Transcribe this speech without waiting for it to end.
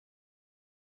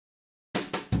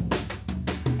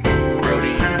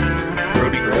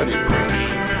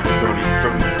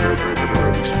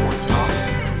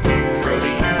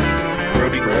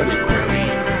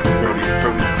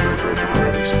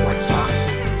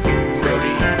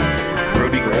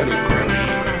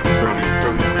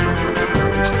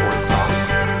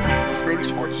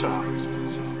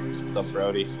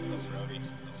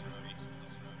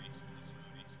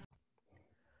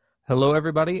Hello,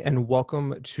 everybody, and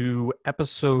welcome to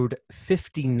episode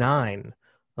 59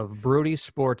 of Brody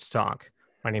Sports Talk.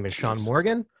 My name is Sean Jeez.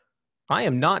 Morgan. I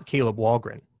am not Caleb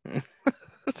Walgren.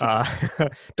 Uh,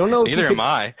 don't know if you Neither am could.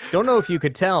 I. Don't know if you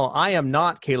could tell. I am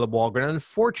not Caleb Walgren.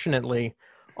 Unfortunately,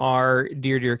 our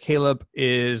dear Caleb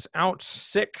is out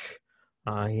sick.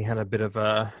 He had a bit of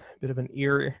an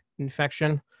ear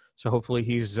infection, so hopefully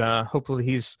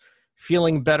he's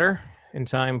feeling better in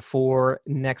time for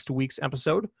next week's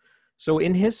episode. So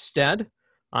in his stead,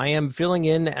 I am filling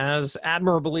in as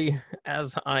admirably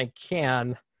as I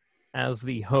can as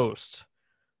the host.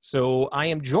 So I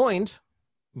am joined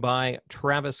by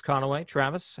Travis Conaway.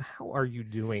 Travis, how are you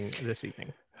doing this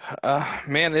evening?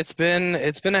 Man, it's been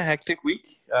a hectic week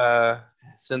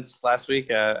since last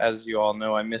week. As you all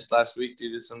know, I missed last week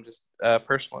due to some just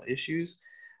personal issues.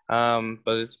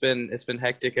 But it's been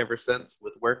hectic ever since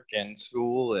with work and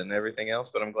school and everything else.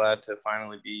 But I'm glad to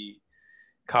finally be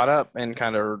caught up and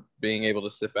kind of being able to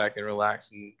sit back and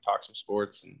relax and talk some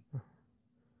sports. And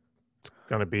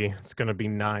It's gonna be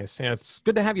nice. Yeah, it's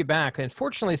good to have you back.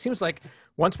 Unfortunately, it seems like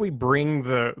once we bring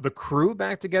the crew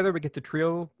back together, we get the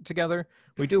trio together.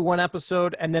 We do one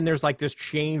episode, and then there's like this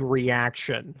chain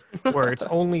reaction where it's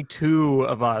only two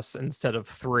of us instead of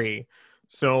three.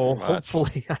 So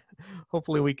pretty much.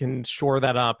 hopefully we can shore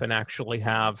that up and actually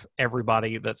have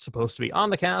everybody that's supposed to be on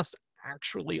the cast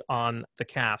actually on the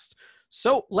cast.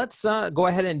 So let's go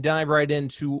ahead and dive right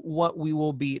into what we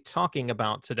will be talking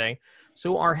about today.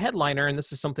 So our headliner, and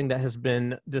this is something that has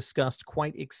been discussed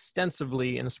quite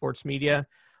extensively in sports media,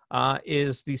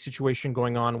 is the situation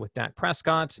going on with Dak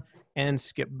Prescott and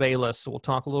Skip Bayless. So we'll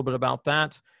talk a little bit about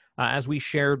that. As we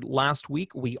shared last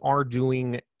week, we are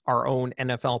doing our own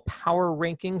NFL power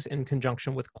rankings in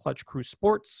conjunction with Clutch Crew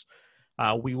Sports.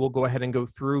 We will go ahead and go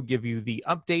through, give you the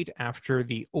update after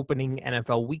the opening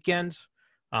NFL weekend.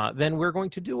 Then we're going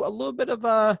to do a little bit of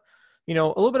a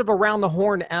little bit of around the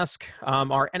horn-esque,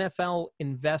 our NFL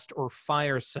invest or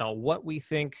fire sell. What we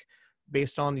think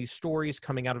based on these stories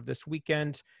coming out of this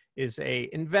weekend is a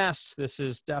invest. This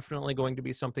is definitely going to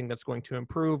be something that's going to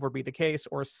improve or be the case,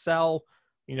 or sell,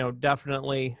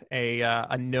 definitely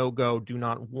a no-go, do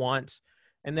not want.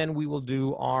 And then we will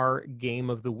do our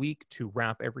game of the week to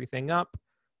wrap everything up.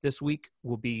 This week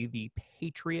will be the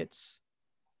Patriots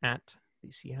at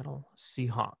the Seattle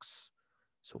Seahawks.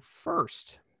 So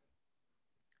first,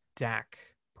 Dak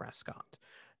Prescott.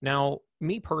 Now,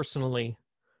 me personally,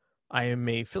 I am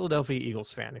a Philadelphia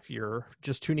Eagles fan. If you're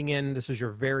just tuning in, this is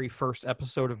your very first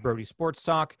episode of Brody Sports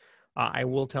Talk. I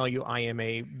will tell you I am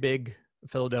a big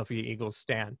Philadelphia Eagles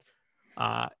stan.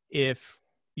 If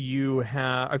you're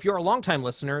a longtime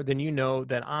listener, then you know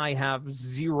that I have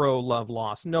no love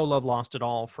lost at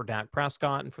all for Dak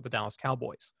Prescott and for the Dallas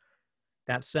Cowboys.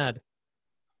 That said,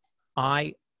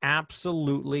 I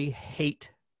absolutely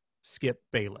hate Skip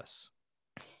Bayless.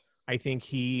 I think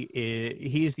he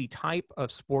is the type of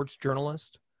sports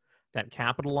journalist that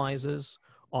capitalizes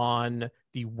on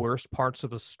the worst parts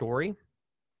of a story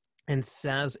and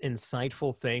says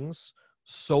insightful things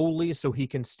solely so he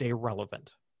can stay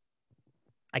relevant.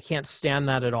 I can't stand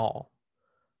that at all.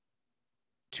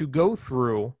 To go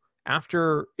through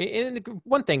after, and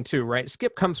one thing too, right?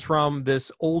 Skip comes from this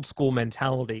old school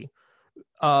mentality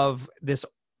of this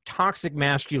toxic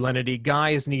masculinity.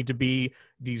 Guys need to be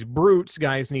these brutes.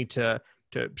 Guys need to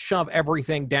shove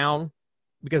everything down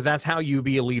because that's how you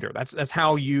be a leader. That's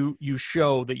how you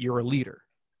show that you're a leader.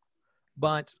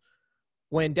 But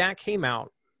when Dak came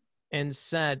out and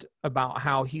said about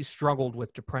how he struggled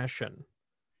with depression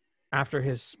after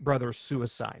his brother's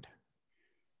suicide,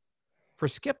 for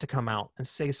Skip to come out and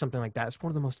say something like that, it's one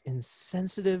of the most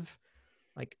insensitive,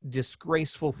 like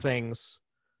disgraceful things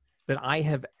that I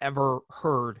have ever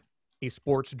heard a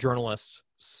sports journalist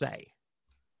say.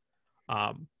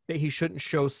 That he shouldn't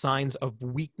show signs of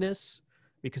weakness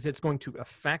because it's going to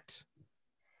affect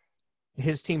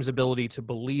his team's ability to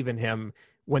believe in him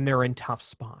when they're in tough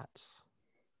spots.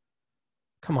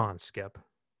 Come on, Skip.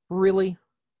 Really?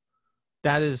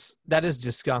 That is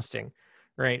disgusting,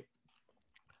 right?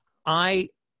 I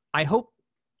hope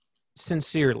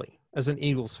sincerely, as an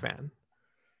Eagles fan,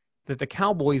 that the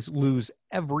Cowboys lose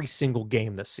every single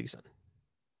game this season,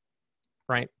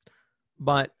 right?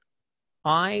 But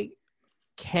I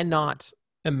cannot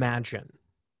imagine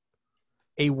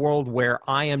a world where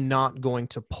I am not going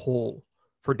to pull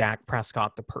for Dak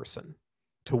Prescott, the person,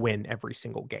 to win every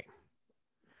single game.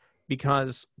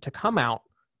 Because to come out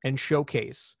and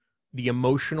showcase the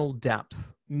emotional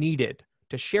depth needed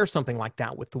to share something like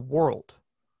that with the world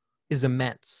is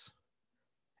immense.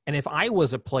 And if I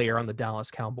was a player on the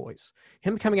Dallas Cowboys,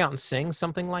 him coming out and saying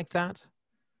something like that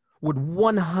would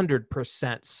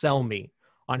 100% sell me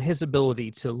on his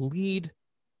ability to lead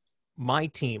my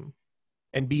team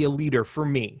and be a leader for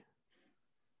me.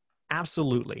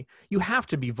 Absolutely. You have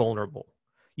to be vulnerable.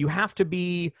 You have to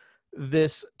be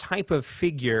this type of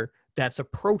figure that's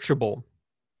approachable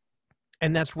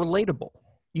and that's relatable.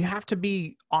 You have to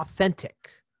be authentic,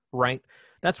 right?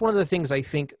 That's one of the things I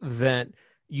think that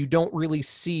you don't really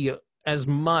see as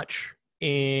much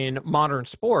in modern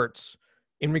sports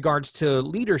in regards to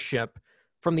leadership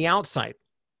from the outside,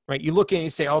 right? You look and you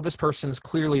say, oh, this person's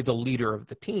clearly the leader of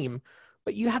the team,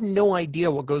 but you have no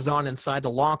idea what goes on inside the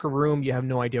locker room. You have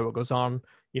no idea what goes on,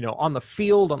 on the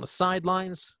field, on the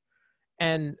sidelines.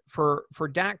 And for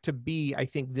Dak to be, I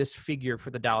think, this figure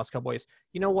for the Dallas Cowboys,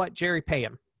 you know what, Jerry, pay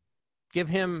him. Give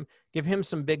him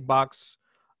some big bucks.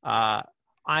 Again,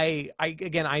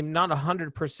 I'm not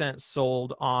 100%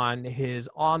 sold on his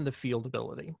on the field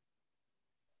ability,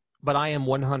 but I am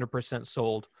 100%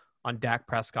 sold on Dak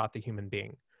Prescott, the human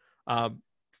being.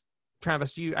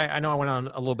 Travis, I know I went on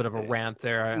a little bit of a rant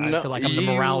there. I feel like I'm the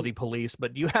morality police,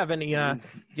 but do you have any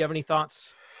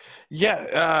thoughts?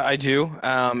 Yeah, I do.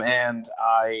 And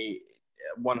I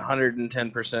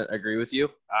 110% agree with you.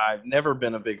 I've never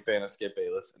been a big fan of Skip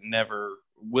Bayless. Never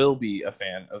will be a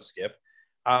fan of Skip.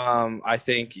 I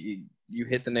think you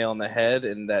hit the nail on the head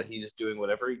in that he's doing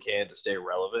whatever he can to stay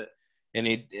relevant. And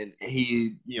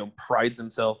he prides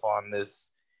himself on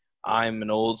this, I'm an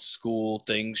old school,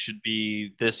 things should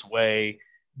be this way.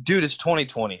 Dude, it's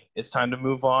 2020. It's time to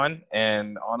move on.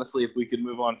 And honestly, if we could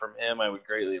move on from him, I would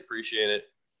greatly appreciate it.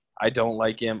 I don't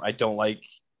like him. I'm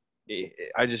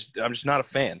just not a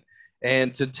fan.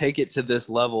 And to take it to this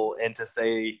level and to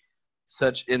say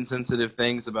such insensitive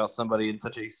things about somebody in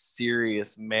such a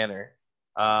serious manner,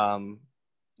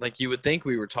 like you would think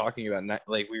we were talking about,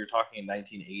 like we were talking in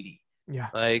 1980. Yeah.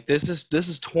 Like this is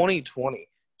 2020.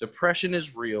 Depression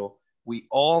is real. We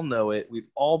all know it. We've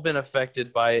all been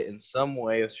affected by it in some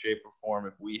way, shape, or form.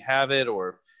 If we have it,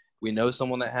 or we know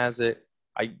someone that has it,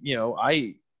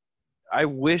 I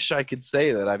wish I could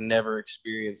say that I've never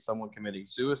experienced someone committing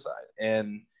suicide.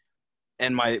 And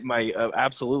my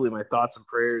absolutely, my thoughts and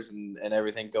prayers and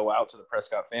everything go out to the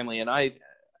Prescott family. And I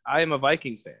am a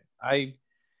Vikings fan.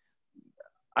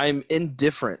 I'm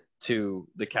indifferent to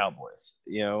the Cowboys.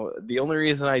 The only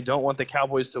reason I don't want the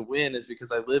Cowboys to win is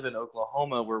because I live in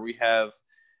Oklahoma, where we have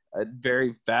a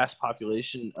very vast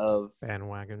population of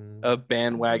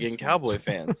bandwagon Cowboy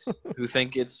fans who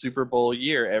think it's Super Bowl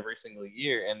year every single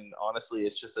year. And honestly,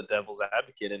 it's just a devil's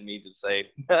advocate in me to say,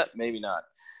 maybe not.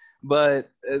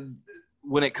 But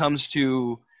when it comes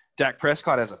to Dak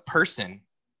Prescott as a person,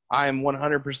 I'm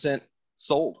 100%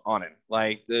 sold on him.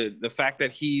 Like the fact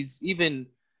that he's even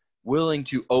willing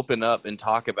to open up and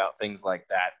talk about things like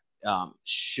that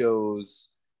shows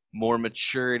more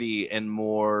maturity and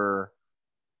more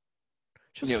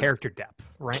character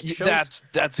depth, right?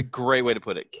 That's a great way to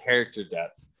put it. Character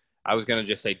depth. I was going to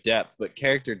just say depth, but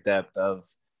character depth of,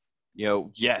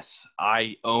 yes,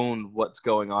 I own what's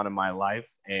going on in my life,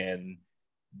 and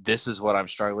this is what I'm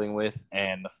struggling with.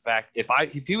 And the fact,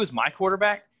 if he was my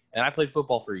quarterback, and I played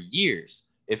football for years,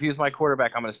 if he was my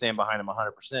quarterback, I'm going to stand behind him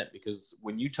 100%, because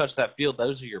when you touch that field,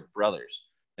 those are your brothers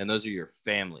and those are your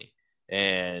family.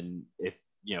 And if,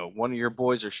 one of your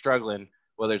boys are struggling,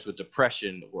 whether it's with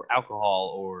depression or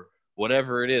alcohol or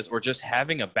whatever it is, or just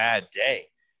having a bad day,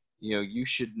 you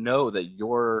should know that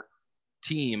your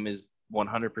team is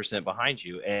 100% behind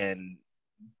you. And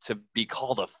to be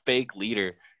called a fake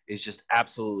leader is just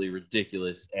absolutely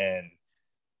ridiculous. And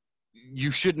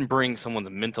you shouldn't bring someone's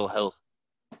mental health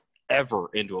ever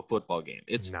into a football game.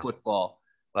 It's football.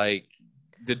 Like,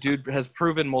 the dude has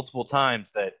proven multiple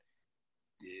times that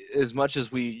as much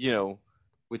as we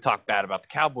talk bad about the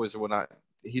Cowboys or whatnot,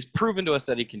 he's proven to us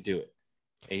that he can do it.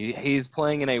 He's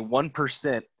playing in a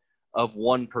 1% of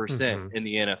 1% in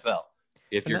the NFL.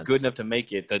 If you're good enough to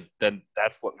make it, then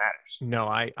that's what matters. No,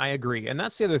 I agree. And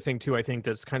that's the other thing, too, I think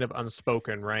that's kind of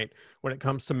unspoken, right? When it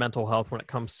comes to mental health, when it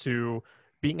comes to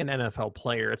being an NFL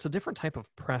player, it's a different type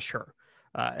of pressure.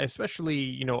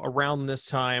 Especially, around this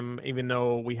time, even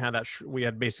though we had we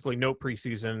had basically no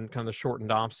preseason, kind of the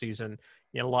shortened off season,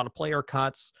 a lot of player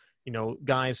cuts,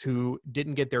 guys who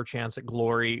didn't get their chance at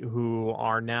glory, who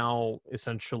are now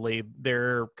essentially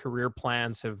their career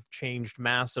plans have changed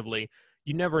massively.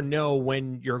 You never know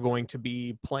when you're going to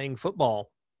be playing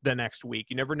football the next week.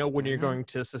 You never know when you're going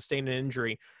to sustain an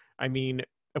injury. I mean,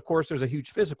 of course, there's a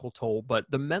huge physical toll, but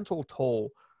the mental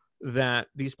toll that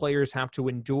these players have to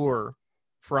endure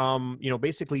from,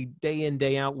 basically day in,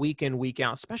 day out, week in, week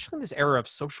out, especially in this era of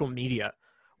social media,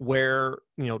 where,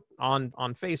 on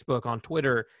Facebook, on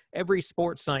Twitter, every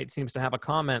sports site seems to have a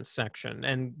comments section.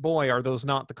 And boy, are those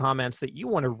not the comments that you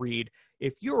want to read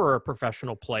if you're a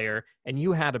professional player and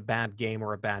you had a bad game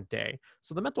or a bad day.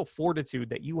 So the mental fortitude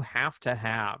that you have to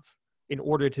have in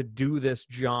order to do this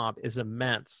job is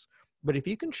immense. But if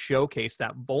you can showcase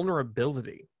that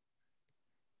vulnerability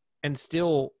and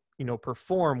still,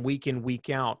 perform week in,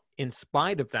 week out in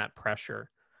spite of that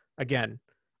pressure, again,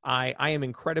 I am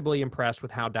incredibly impressed with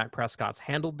how Dak Prescott's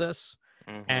handled this.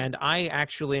 Mm-hmm. And I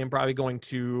actually am probably going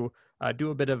to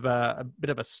do a bit of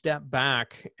a step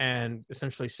back and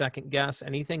essentially second guess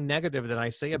anything negative that I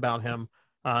say about him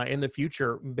in the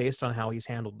future based on how he's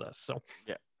handled this. So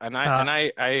yeah, and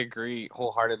I agree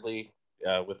wholeheartedly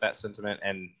with that sentiment,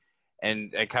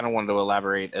 and I kind of wanted to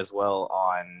elaborate as well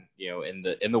on,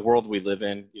 in the world we live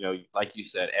in, like you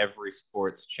said, every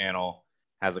sports channel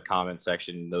has a comment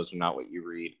section. Those are not what you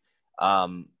read.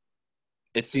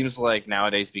 It seems like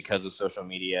nowadays, because of social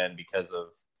media and because of,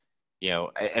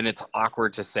 and it's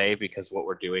awkward to say because what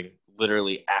we're doing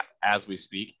literally as we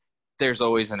speak, there's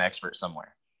always an expert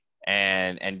somewhere.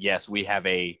 And yes, we have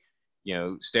a,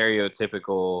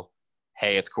 stereotypical,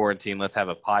 hey, it's quarantine, let's have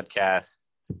a podcast,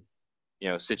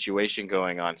 situation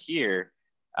going on here.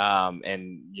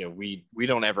 And, we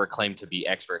don't ever claim to be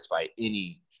experts by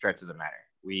any stretch of the matter.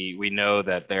 We know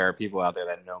that there are people out there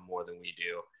that know more than we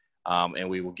do, and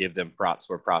we will give them props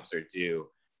where props are due.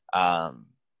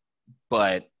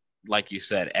 But like you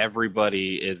said,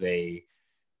 everybody is a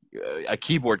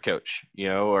keyboard coach,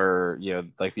 or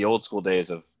like the old school days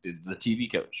of the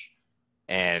TV coach,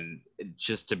 and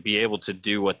just to be able to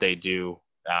do what they do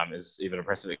is even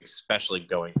impressive, especially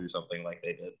going through something like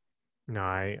they did. no,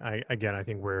 I again, I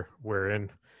think we're in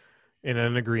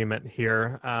an agreement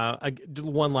here.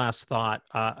 One last thought.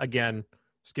 Again,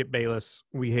 Skip Bayless,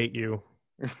 we hate you.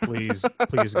 Please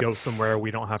go somewhere.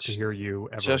 We don't have to hear you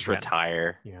ever. Just again.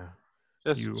 retire. Yeah.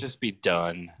 Just be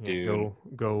done, dude.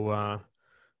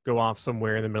 Go off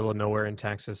somewhere in the middle of nowhere in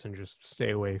Texas and just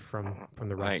stay away from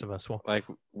the rest of us. Well,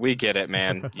 we get it,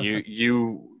 man.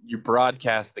 you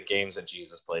broadcast the games that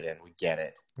Jesus played in. We get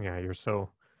it. Yeah, you're so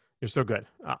good.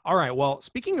 All right. Well,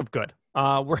 speaking of good,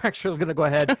 we're actually going to go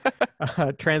ahead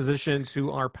transition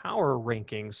to our power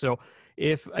rankings. So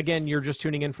if, again, you're just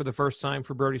tuning in for the first time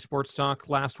for Brody Sports Talk,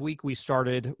 last week we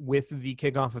started with the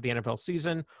kickoff of the NFL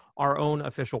season, our own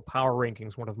official power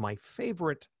rankings, one of my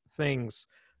favorite things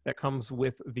that comes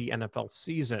with the NFL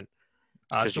season.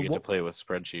 Because you get to play with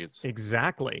spreadsheets.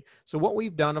 Exactly. So what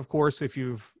we've done, of course, if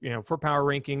you've, for power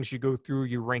rankings, you go through,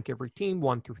 you rank every team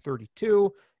 1 through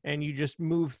 32, and you just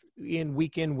move in,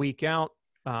 week out,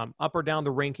 up or down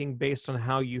the ranking based on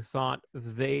how you thought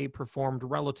they performed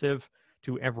relative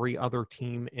to every other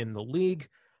team in the league.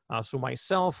 So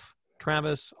myself,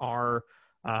 Travis, our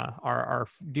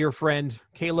dear friend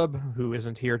Caleb, who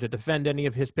isn't here to defend any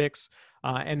of his picks.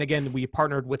 And again, we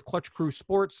partnered with Clutch Crew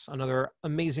Sports, another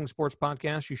amazing sports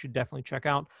podcast you should definitely check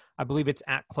out. I believe it's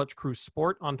at Clutch Crew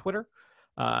Sport on Twitter.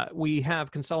 We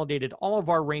have consolidated all of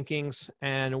our rankings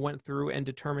and went through and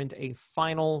determined a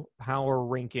final power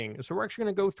ranking. So we're actually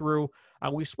going to go through,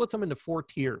 we split them into 4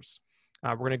 tiers.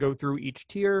 We're going to go through each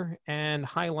tier and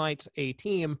highlight a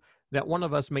team that one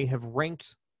of us may have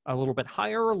ranked a little bit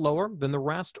higher or lower than the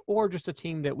rest, or just a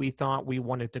team that we thought we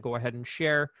wanted to go ahead and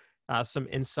share some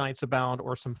insights about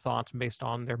or some thoughts based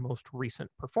on their most recent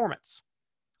performance.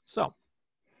 So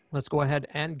let's go ahead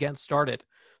and get started.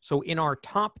 So in our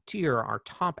top tier, our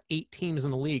top 8 teams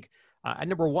in the league, at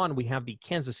number 1, we have the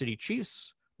Kansas City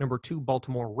Chiefs. Number 2,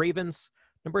 Baltimore Ravens.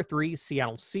 Number 3,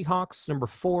 Seattle Seahawks. Number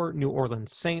 4, New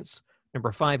Orleans Saints.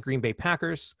 Number 5, Green Bay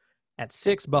Packers. At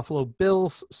 6, Buffalo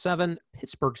Bills. 7,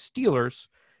 Pittsburgh Steelers.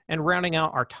 And rounding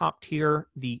out our top tier,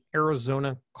 the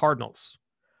Arizona Cardinals.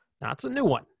 That's a new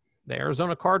one. The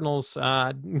Arizona Cardinals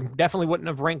definitely wouldn't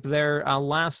have ranked there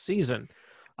last season.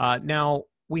 Now,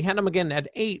 we had them again at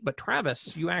 8, but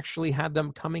Travis, you actually had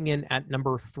them coming in at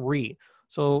number 3.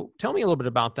 So tell me a little bit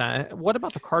about that. What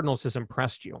about the Cardinals has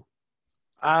impressed you?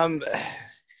 I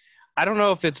don't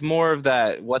know if it's more of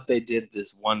that what they did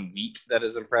this one week that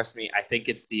has impressed me. I think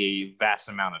it's the vast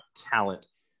amount of talent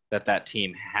that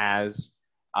team has.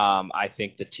 I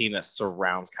think the team that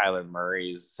surrounds Kyler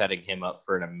Murray is setting him up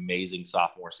for an amazing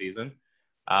sophomore season.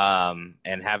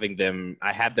 And having them,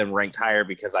 I had them ranked higher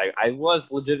because I was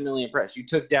legitimately impressed. You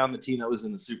took down the team that was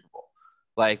in the Super Bowl.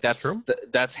 Like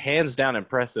that's hands down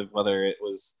impressive, whether it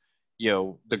was,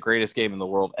 the greatest game in the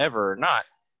world ever or not.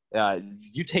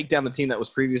 You take down the team that was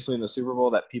previously in the Super Bowl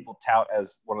that people tout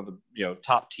as one of the,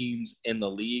 top teams in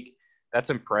the league. That's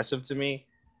impressive to me.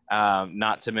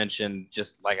 Not to mention,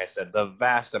 just like I said, the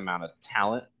vast amount of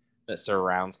talent that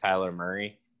surrounds Kyler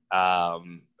Murray.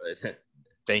 Um,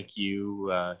 thank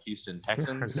you, Houston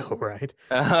Texans. No, right?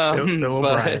 Bill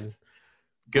But O'Brien,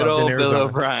 good loved in old Bill Arizona.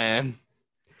 O'Brien,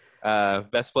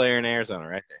 best player in Arizona,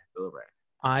 right there, Bill O'Brien.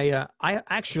 I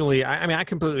actually, I mean, I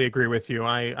completely agree with you.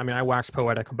 I mean, I waxed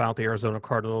poetic about the Arizona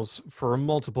Cardinals for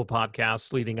multiple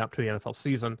podcasts leading up to the NFL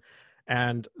season,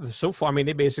 and so far, I mean,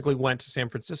 they basically went to San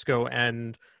Francisco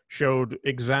and showed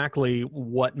exactly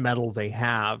what mettle they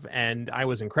have, and I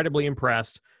was incredibly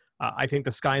impressed. I think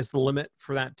the sky's the limit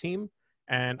for that team,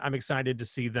 and I'm excited to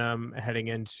see them heading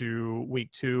into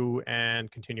Week 2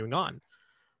 and continuing on.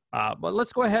 But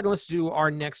let's go ahead and let's do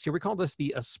our next tier. We call this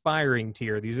the aspiring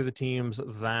tier. These are the teams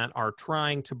that are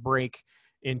trying to break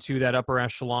into that upper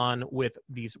echelon with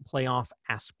these playoff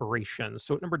aspirations.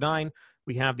 So at number 9,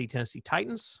 we have the Tennessee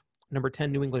Titans. Number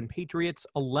 10, New England Patriots.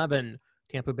 11,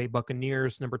 Tampa Bay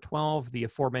Buccaneers. Number 12, the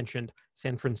aforementioned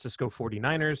San Francisco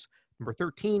 49ers. Number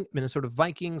 13, Minnesota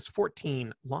Vikings.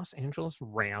 14, Los Angeles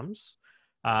Rams.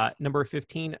 Number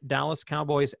 15, Dallas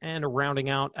Cowboys, and rounding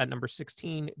out at number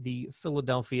 16, the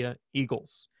Philadelphia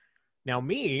Eagles. Now,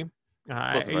 me,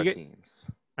 Both of our teams.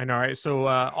 I know, right? So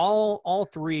all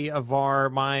three of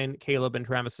mine, Caleb, and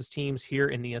Travis's teams here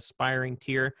in the aspiring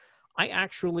tier, I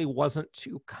actually wasn't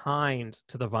too kind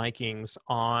to the Vikings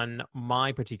on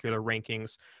my particular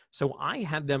rankings. So I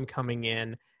had them coming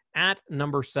in at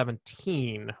number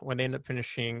 17 when they end up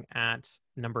finishing at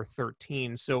number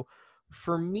 13. So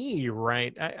for me,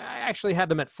 right, I actually had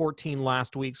them at 14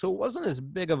 last week, so it wasn't as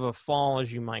big of a fall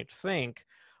as you might think.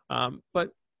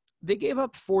 But they gave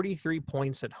up 43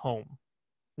 points at home,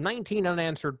 19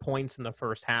 unanswered points in the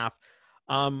first half.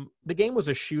 The game was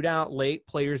a shootout late.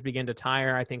 Players began to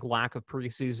tire. I think lack of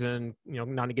preseason,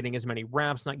 not getting as many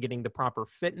reps, not getting the proper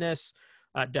fitness,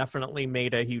 definitely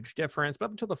made a huge difference. But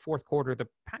up until the fourth quarter, the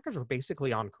Packers were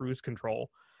basically on cruise control.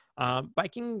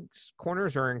 Vikings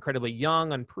corners are incredibly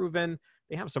young, unproven.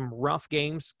 They have some rough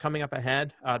games coming up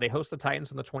ahead. They host the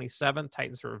Titans on the 27th.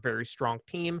 Titans are a very strong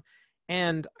team.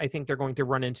 And I think they're going to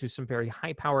run into some very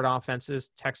high-powered offenses,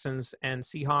 Texans and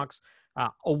Seahawks.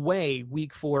 Away,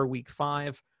 week 4, week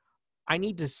 5. I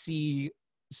need to see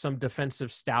some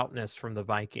defensive stoutness from the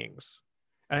Vikings.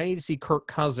 And I need to see Kirk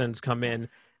Cousins come in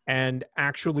and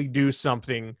actually do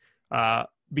something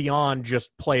beyond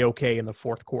just play okay in the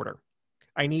fourth quarter.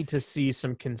 I need to see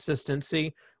some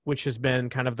consistency, which has been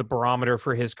kind of the barometer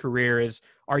for his career is,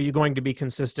 are you going to be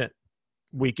consistent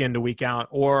week in to week out?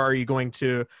 Or are you going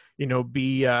to,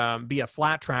 be a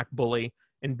flat track bully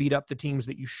and beat up the teams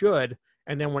that you should?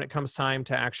 And then when it comes time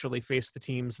to actually face the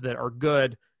teams that are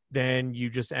good, then you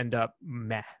just end up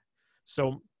meh.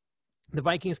 So the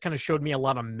Vikings kind of showed me a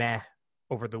lot of meh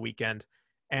over the weekend.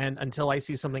 And until I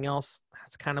see something else,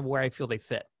 that's kind of where I feel they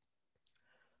fit.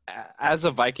 As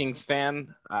a Vikings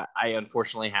fan, I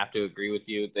unfortunately have to agree with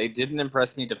you. They didn't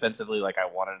impress me defensively like I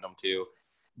wanted them to,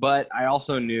 but I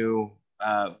also knew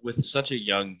with such a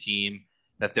young team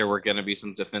that there were going to be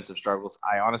some defensive struggles.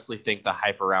 I honestly think the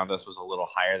hype around us was a little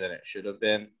higher than it should have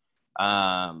been.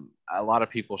 A lot of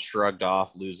people shrugged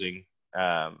off losing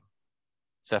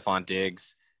Stephon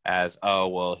Diggs as, oh,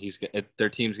 well, their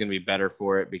team's going to be better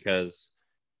for it because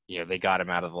they got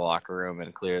him out of the locker room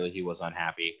and clearly he was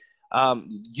unhappy.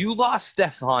 You lost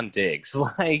Stephon Diggs.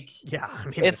 Yeah, I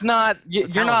mean, it's not,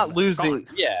 you're not losing. Gone.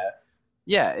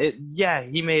 Yeah.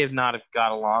 He may have not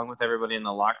got along with everybody in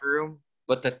the locker room,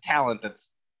 but the talent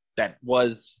that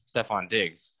was Stephon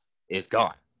Diggs is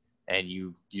gone, and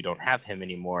you don't have him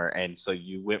anymore. And so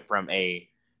you went from a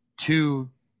 2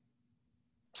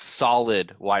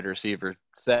 solid wide receiver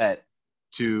set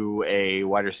to a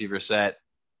wide receiver set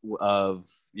of,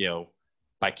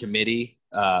 by committee,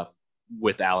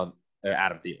 with Adam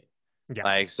Thielen.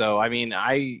 Yeah. So, I mean,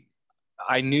 I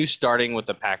knew starting with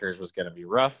the Packers was going to be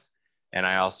rough. And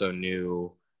I also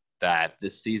knew that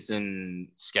this season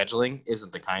scheduling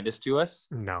isn't the kindest to us.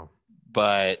 No.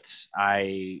 But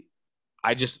I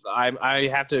have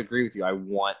to agree with you. I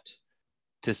want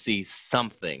to see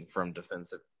something from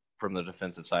the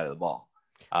defensive side of the ball.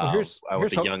 I want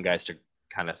the young guys to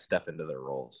kind of step into their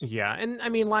roles. Yeah, and I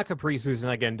mean, lack of preseason,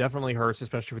 again, definitely hurts,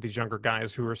 especially for these younger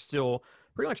guys who are still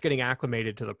pretty much getting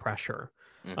acclimated to the pressure.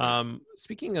 Mm-hmm.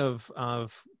 Speaking of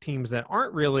teams that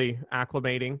aren't really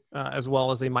acclimating as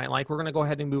well as they might like, we're going to go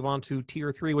ahead and move on to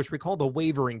tier 3, which we call the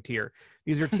wavering tier.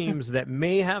 These are teams that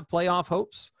may have playoff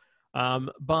hopes,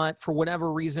 but for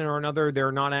whatever reason or another,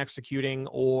 they're not executing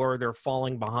or they're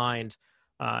falling behind.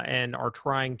 And are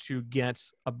trying to get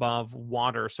above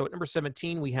water. So at number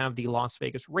 17, we have the Las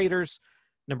Vegas Raiders.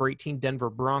 Number 18, Denver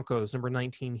Broncos. Number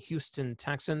 19, Houston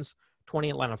Texans.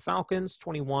 20, Atlanta Falcons.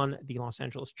 21, the Los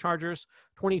Angeles Chargers.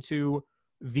 22,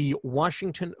 the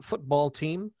Washington Football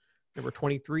Team. Number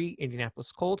 23,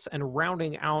 Indianapolis Colts. And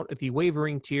rounding out the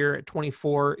wavering tier at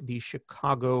 24, the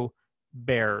Chicago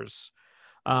Bears.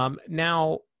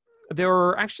 Now, there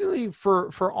were actually,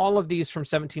 for all of these from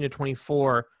 17 to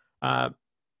 24,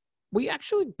 we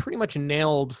actually pretty much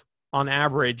nailed on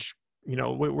average.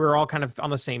 We're all kind of on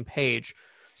the same page.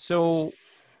 So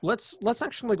let's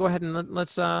actually go ahead and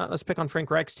let's pick on Frank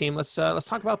Reich's team. Let's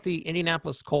talk about the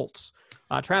Indianapolis Colts.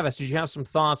 Travis, did you have some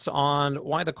thoughts on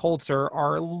why the Colts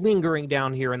are lingering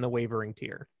down here in the wavering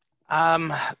tier?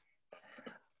 I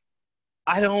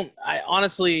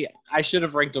honestly, I should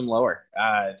have ranked them lower.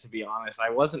 To be honest, I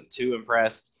wasn't too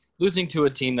impressed losing to a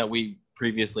team that we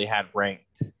previously had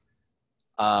ranked.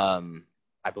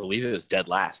 I believe it was dead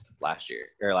last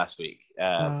week,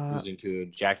 losing to a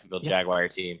Jacksonville Jaguar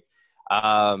team.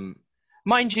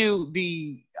 Mind you,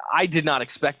 I did not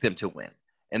expect them to win.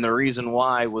 And the reason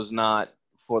why was not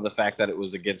for the fact that it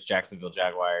was against Jacksonville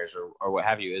Jaguars or what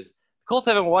have you, is the Colts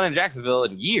haven't won in Jacksonville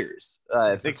in years.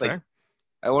 I think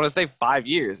I want to say 5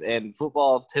 years, and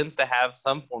football tends to have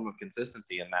some form of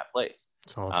consistency in that place.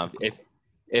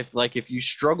 If you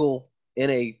struggle in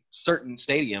a certain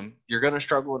stadium, you're going to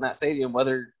struggle in that stadium,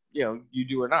 whether you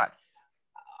do or not.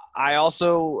 I'm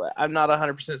not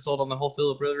 100% sold on the whole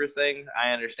Philip Rivers thing.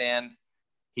 I understand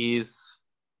he's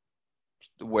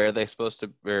where they're supposed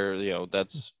to, or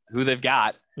that's who they've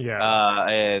got. Yeah.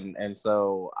 And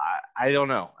so I don't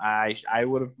know. I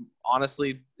would have,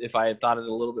 honestly, if I had thought it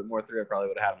a little bit more through, I probably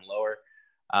would have had him lower.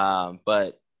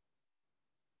 But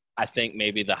I think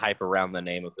maybe the hype around the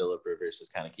name of Philip Rivers is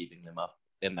kind of keeping them up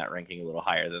in that ranking a little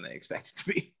higher than they expected to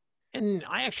be. And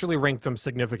I actually ranked them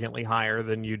significantly higher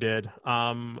than you did.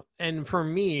 And for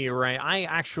me, right, I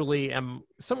actually am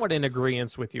somewhat in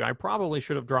agreement with you. I probably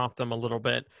should have dropped them a little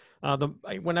bit.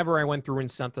 Whenever I went through and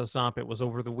set this up, it was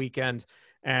over the weekend,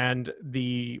 and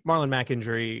the Marlon Mack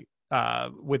injury,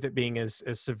 with it being as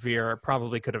severe, I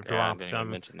probably could have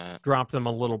dropped them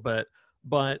a little bit.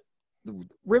 But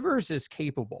Rivers is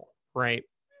capable, right?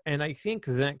 And I think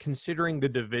that considering the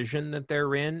division that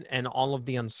they're in and all of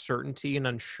the uncertainty and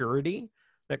unsurety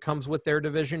that comes with their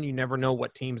division, you never know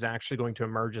what team's actually going to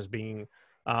emerge as being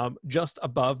just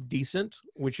above decent,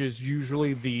 which is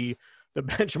usually the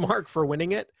benchmark for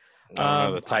winning it. I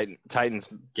don't know. The Titans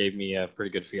gave me a pretty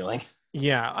good feeling.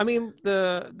 Yeah, I mean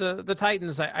the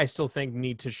Titans, I still think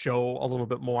need to show a little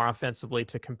bit more offensively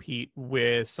to compete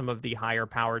with some of the higher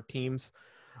powered teams.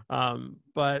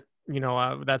 But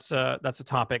that's a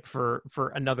topic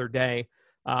for another day.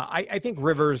 I think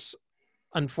Rivers,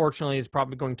 unfortunately, is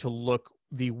probably going to look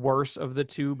the worst of the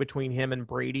two between him and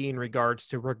Brady in regards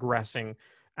to regressing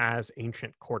as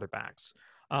ancient quarterbacks.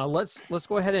 Let's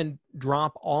go ahead and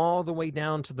drop all the way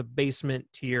down to the basement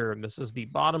tier. And this is the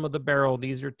bottom of the barrel.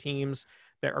 These are teams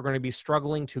that are going to be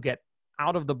struggling to get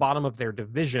out of the bottom of their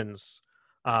divisions,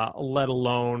 let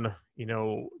alone,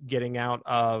 getting out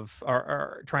of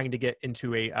or trying to get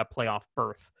into a playoff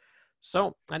berth.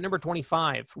 So at number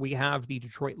 25, we have the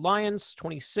Detroit Lions.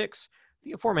 26,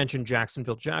 the aforementioned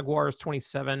Jacksonville Jaguars.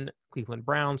 27, Cleveland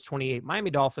Browns. 28, Miami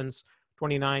Dolphins.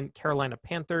 29, Carolina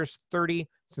Panthers. 30,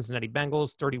 Cincinnati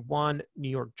Bengals. 31, New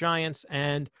York Giants.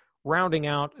 And rounding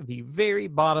out the very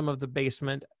bottom of the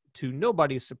basement, to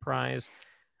nobody's surprise,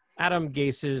 Adam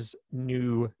Gase's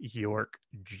New York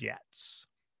Jets.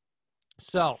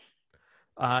 So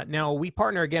now we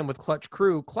partner again with Clutch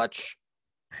Crew. Clutch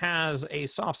has a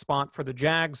soft spot for the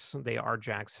Jags. They are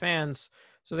Jags fans,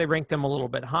 so they rank them a little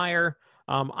bit higher.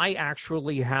 I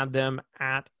actually had them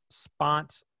at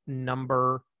spot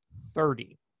number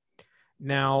 30.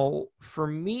 Now, for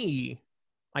me,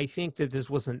 I think that this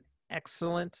was an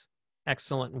excellent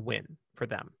win for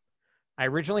them. I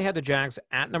originally had the Jags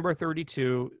at number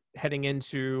 32 heading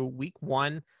into week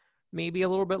 1. Maybe a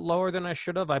little bit lower than I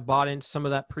should have. I bought into some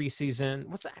of that preseason.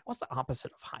 What's the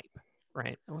opposite of hype,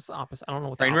 right? What's the opposite? I don't know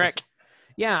what the train wreck.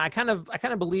 Yeah, I kind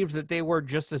of believed that they were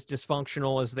just as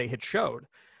dysfunctional as they had showed.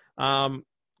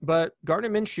 But Gardner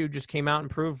Minshew just came out and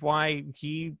proved why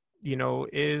he,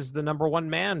 is the number one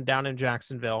man down in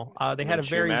Jacksonville. They had a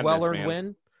very well-earned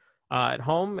win at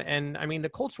home, and I mean the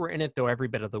Colts were in it though every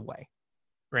bit of the way,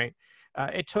 right?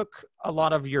 It took a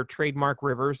lot of your trademark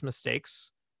Rivers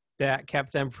mistakes that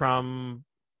kept them from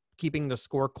keeping the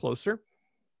score closer,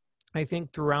 I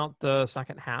think, throughout the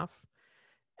second half.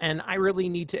 And I really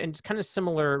need to, and it's kind of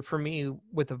similar for me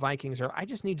with the Vikings, I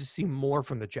just need to see more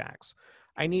from the Jags.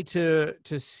 I need to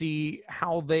see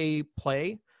how they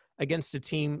play against a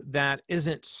team that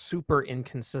isn't super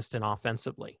inconsistent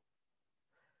offensively.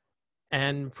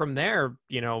 And from there,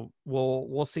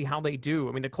 we'll see how they do.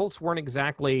 I mean, the Colts weren't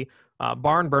exactly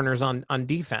barn burners on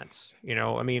defense. You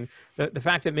know, I mean, the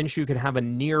fact that Minshew could have a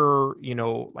near, you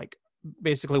know, like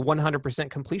basically 100%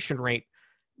 completion rate,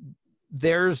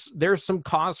 there's some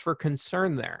cause for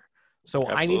concern there. So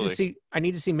Absolutely. I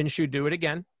need to see Minshew do it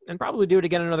again, and probably do it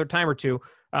again another time or two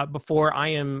before I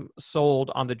am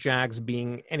sold on the Jags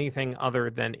being anything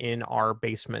other than in our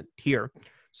basement tier.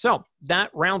 So that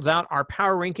rounds out our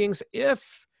power rankings.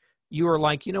 If you are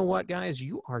like, you know what, guys,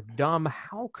 you are dumb.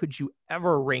 How could you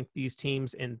ever rank these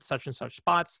teams in such and such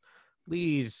spots?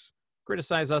 Please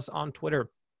criticize us on Twitter.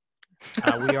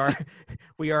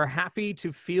 We are happy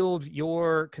to field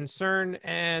your concern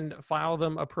and file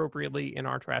them appropriately in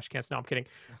our trash cans. No, I'm kidding.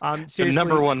 The Seriously,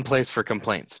 number one place for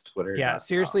complaints, Twitter. yeah,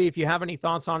 seriously, if you have any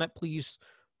thoughts on it, please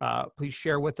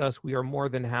share with us. We are more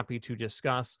than happy to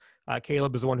discuss.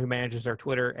 Caleb is the one who manages our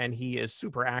Twitter, and he is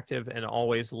super active and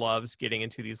always loves getting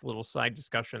into these little side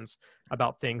discussions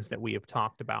about things that we have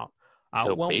talked about.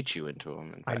 He'll bait you into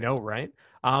them. I know, right?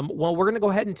 Well, we're going to go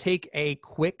ahead and take a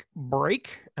quick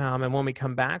break. And when we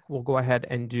come back, we'll go ahead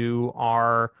and do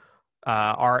our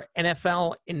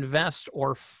NFL Invest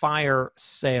or Fire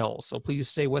sale. So please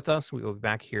stay with us. We will be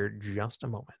back here in just a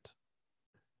moment.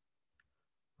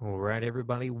 All right,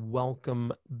 everybody.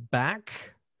 Welcome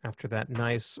back after that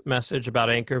nice message about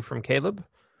Anchor from Caleb.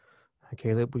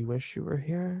 Caleb, we wish you were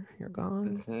here. You're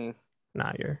gone. Mm-hmm.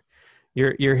 Nah,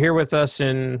 you're here with us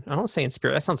in, I don't want to say in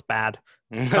spirit. That sounds bad.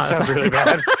 That sounds really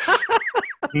bad.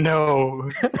 No,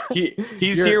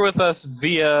 he's here with us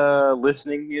via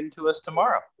listening in to us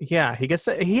tomorrow. Yeah,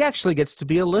 he actually gets to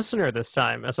be a listener this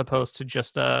time as opposed to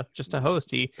just a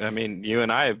host. I mean, you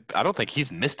and I don't think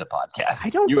he's missed a podcast. I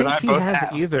don't you think and I he both has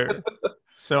have. either.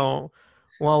 So,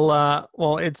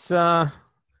 well, it's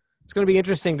going to be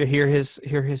interesting to hear his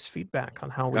feedback on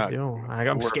how we do.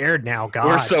 I'm scared now. God,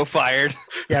 we're so fired.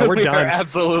 Yeah, we're done.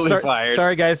 Absolutely fired.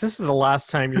 Sorry, guys. This is the last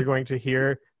time you're going to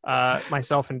hear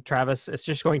myself and Travis. It's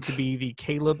just going to be the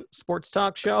Caleb Sports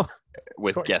Talk Show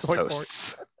with guest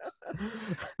hosts.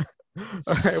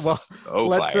 All right. Well,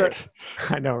 let's.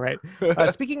 I know, right?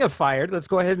 Speaking of fired, let's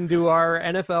go ahead and do our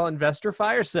NFL Investor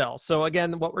Fire Sale. So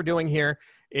again, what we're doing here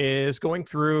is going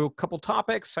through a couple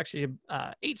topics, actually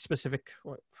 8 specific.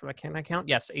 Can I count?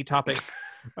 Yes, 8 topics.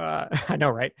 I know,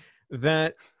 right?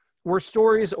 That were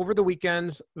stories over the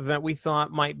weekend that we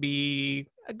thought might be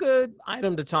a good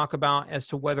item to talk about as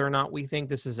to whether or not we think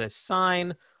this is a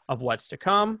sign of what's to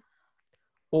come,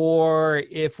 or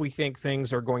if we think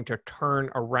things are going to turn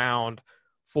around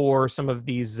for some of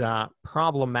these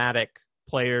problematic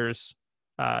players,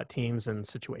 teams, and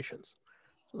situations.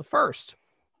 So the first,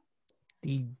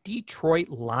 the Detroit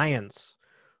Lions,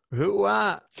 who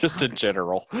just in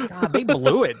general, God, they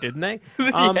blew it, didn't they?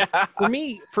 Yeah. For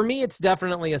me, it's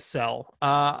definitely a sell.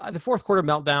 The fourth quarter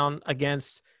meltdown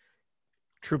against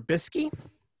Trubisky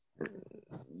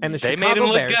and the they Chicago made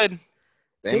him Bears. look good.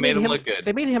 They made him look good.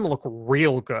 They made him look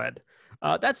real good.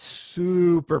 That's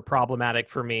super problematic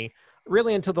for me,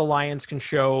 really, until the Lions can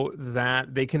show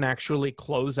that they can actually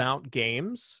close out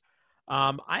games.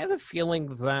 I have a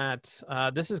feeling that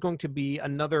this is going to be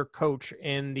another coach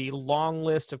in the long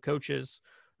list of coaches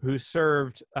who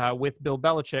served with Bill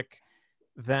Belichick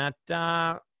that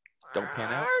don't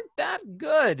pan out, aren't that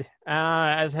good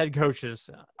as head coaches.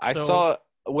 I saw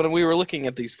when we were looking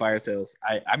at these fire sales,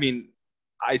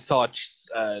 I saw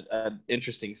an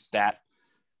interesting stat.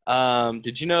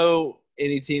 Did you know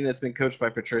any team that's been coached by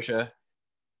Patricia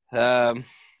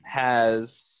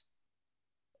has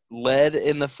led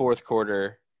in the fourth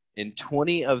quarter in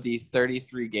 20 of the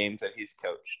 33 games that he's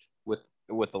coached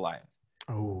with the Lions?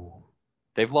 Oh,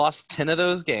 they've lost 10 of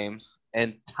those games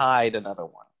and tied another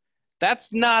one.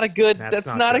 That's not a good.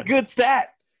 That's not a good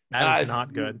stat. That is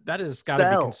not good. That has got to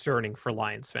be concerning for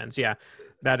Lions fans. Yeah,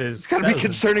 that is. It's got to be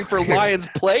concerning for Lions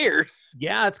players.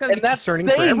 Yeah, it's got to be concerning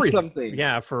for everything.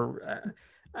 Yeah, for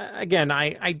again,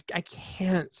 I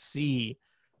can't see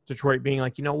Detroit being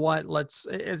like, you know what?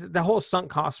 The whole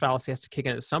sunk cost fallacy has to kick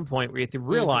in at some point where you have to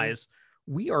realize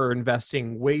we are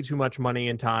investing way too much money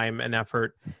and time and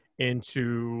effort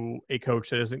into a coach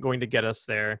that isn't going to get us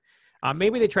there.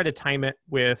 Maybe they try to time it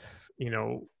with,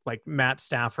 like Matt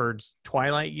Stafford's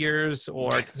twilight years,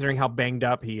 or considering how banged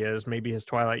up he is, maybe his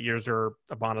twilight years are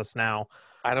upon us now.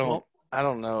 I don't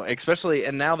know. Especially,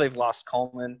 and now they've lost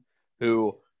Coleman,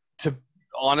 who,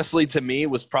 honestly, to me,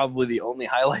 was probably the only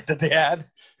highlight that they had.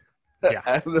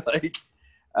 Yeah.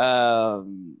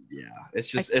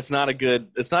 It's not a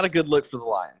good look for the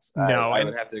Lions. No, I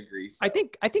would have to agree. So. I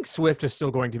think Swift is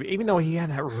still going to be, even though he had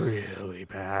that really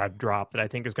bad drop that I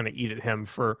think is going to eat at him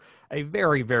for a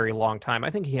very, very long time.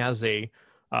 I think he has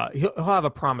he'll have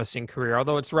a promising career,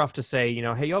 although it's rough to say,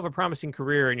 hey, you have a promising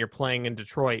career and you're playing in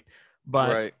Detroit. but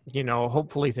Right.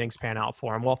 hopefully things pan out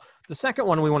for him. Well, the second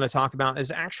one we want to talk about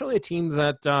is actually a team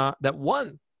that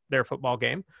won their football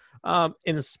game,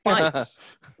 in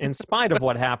spite of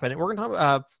what happened. We're going to talk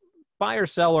about buy or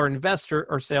sell or investor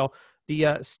or sale the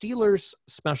Steelers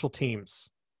special teams.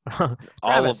 All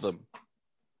Travis, of them.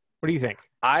 what do you think?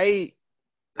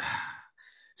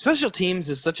 Special teams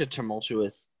is such a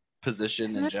tumultuous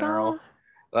position Isn't in it, general. though?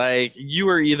 Like, you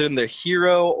are either the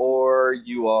hero or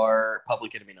you are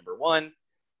public enemy number one.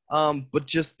 But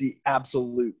just the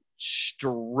absolute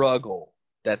struggle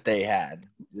that they had.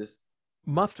 Just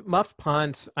Muffed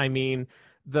punt. I mean,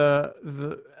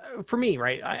 the for me,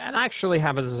 right? I actually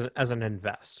have it as an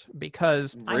invest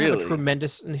because I have a Really?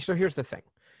 tremendous. And so here's the thing,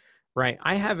 right?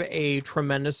 I have a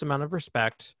tremendous amount of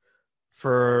respect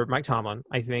for Mike Tomlin.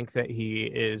 I think that he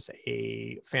is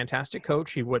a fantastic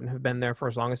coach. He wouldn't have been there for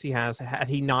as long as he has had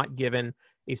he not given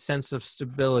a sense of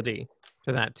stability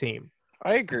to that team.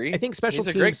 I agree. I think special He's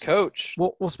a teams. great coach.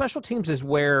 Well, special teams is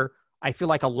where I feel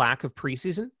like a lack of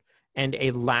preseason and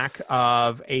a lack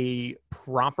of a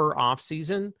proper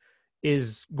offseason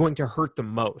is going to hurt the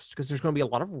most because there's going to be a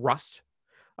lot of rust.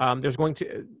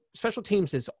 Special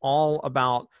teams is all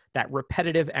about that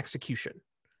repetitive execution.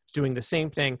 It's doing the same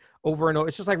thing over and over.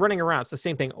 It's just like running around. It's the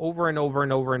same thing over and over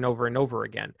and over and over and over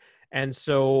again. And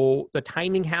so the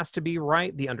timing has to be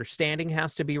right. The understanding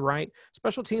has to be right.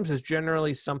 Special teams is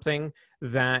generally something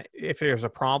that if there's a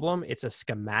problem, it's a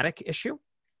schematic issue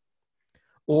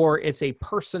or it's a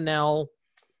personnel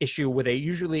issue with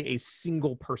usually a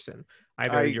single person,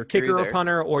 either your kicker or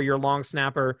punter or your long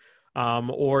snapper,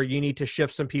 or you need to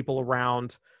shift some people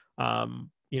around,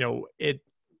 just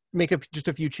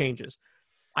a few changes.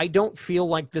 I don't feel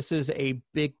like this is a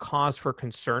big cause for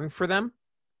concern for them.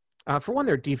 For one,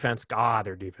 their defense is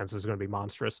going to be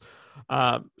monstrous.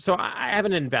 So I have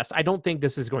an invest. I don't think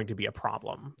this is going to be a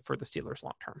problem for the Steelers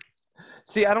long term.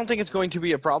 See, I don't think it's going to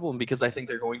be a problem because I think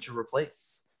they're going to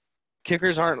replace.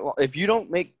 Kickers aren't – if you don't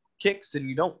make kicks and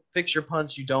you don't fix your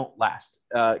punts, you don't last.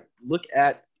 Look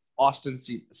at Austin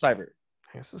Seibert,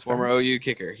 former OU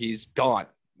kicker. He's gone.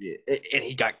 And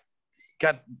he got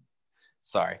 –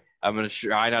 sorry. I'm going to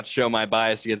try not to show my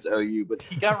bias against OU, but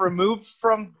he got removed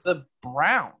from the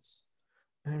Browns.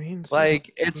 I mean,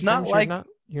 it's not like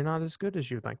you're not as good as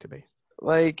you'd like to be.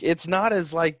 Like, it's not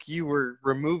as like you were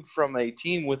removed from a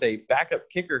team with a backup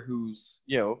kicker whose,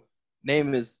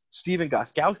 name is Steven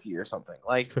Gostkowski or something.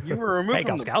 Like, you were removed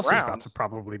from the Browns. Gostkowski's about to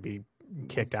probably be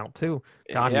kicked out too.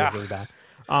 God, yeah. he was really bad.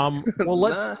 Well,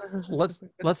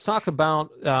 let's talk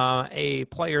about a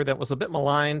player that was a bit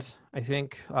maligned, I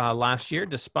think, last year,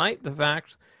 despite the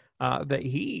fact that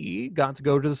he got to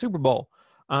go to the Super Bowl.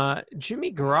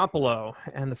 Jimmy Garoppolo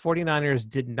and the 49ers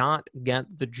did not get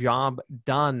the job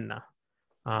done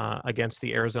against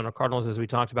the Arizona Cardinals, as we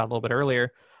talked about a little bit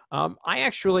earlier. I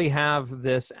actually have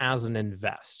this as an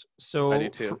invest. So I do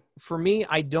too. For me,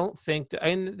 I don't think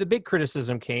and the big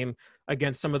criticism came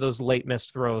against some of those late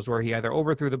missed throws where he either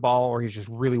overthrew the ball or he's just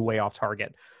really way off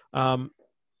target. Again,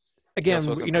 he also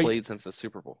hasn't played since the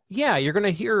Super Bowl. Yeah, you're going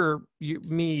to hear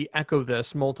me echo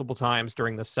this multiple times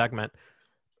during this segment.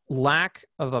 Lack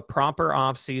of a proper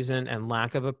offseason and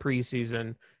lack of a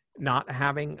preseason, not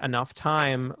having enough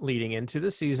time leading into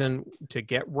the season to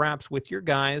get reps with your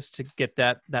guys, to get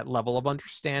that level of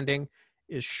understanding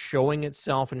is showing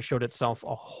itself and showed itself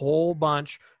a whole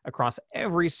bunch across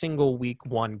every single week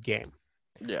one game.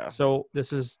 Yeah. So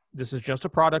this is just a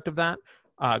product of that.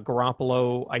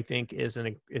 Garoppolo, I think, is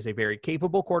a very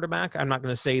capable quarterback. I'm not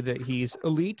going to say that he's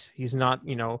elite. He's not,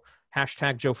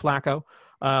 hashtag Joe Flacco.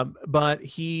 But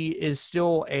he is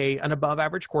still an above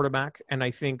average quarterback. And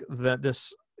I think that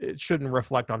it shouldn't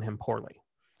reflect on him poorly.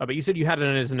 But you said you had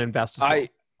it as an invest as well.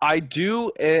 I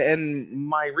do, and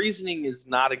my reasoning is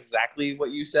not exactly what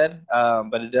you said,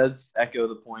 but it does echo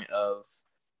the point of,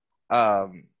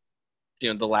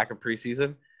 the lack of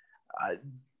preseason.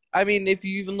 I mean, if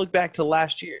you even look back to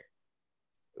last year,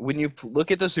 when you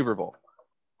look at the Super Bowl,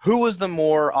 who was the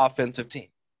more offensive team?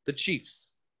 The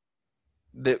Chiefs.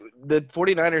 The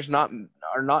 49ers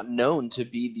are not known to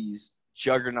be these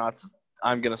juggernauts.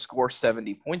 I'm going to score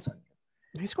 70 points on you.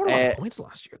 He scored a lot of points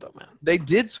last year, though, man. They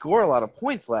did score a lot of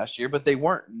points last year, but they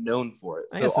weren't known for it.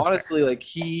 So honestly, like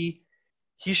he's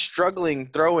struggling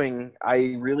throwing.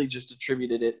 I really just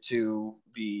attributed it to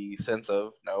the sense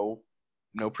of no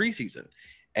preseason,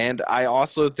 and I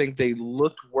also think they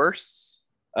looked worse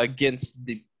against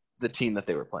the team that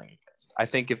they were playing against. I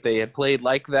think if they had played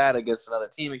like that against another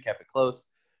team and kept it close,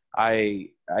 I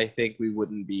think we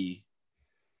wouldn't be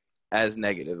as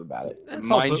negative about it.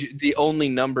 Mind you, the only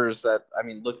numbers that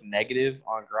look negative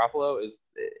on Garoppolo is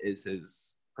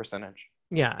his percentage.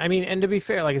 Yeah, I mean, and to be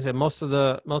fair, like I said, most of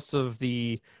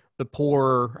the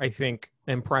poor, I think,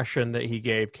 impression that he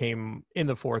gave came in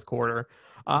the fourth quarter.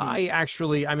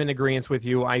 Mhm. I'm in agreement with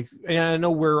you. And I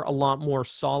know we're a lot more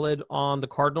solid on the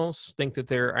Cardinals. Think that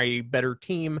they're a better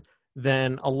team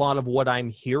than a lot of what I'm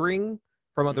hearing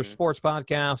from other Mhm. sports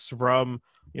podcasts, from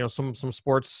some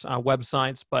sports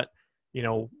websites. But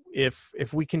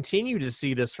if we continue to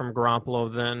see this from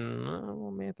Garoppolo, then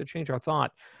we may have to change our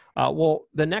thought. Well,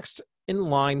 the next in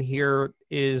line here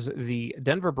is the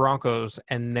Denver Broncos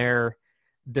and their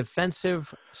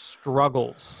defensive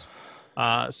struggles.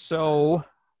 So,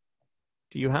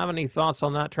 do you have any thoughts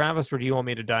on that, Travis, or do you want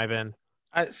me to dive in?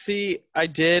 I see. I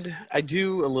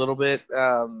do a little bit,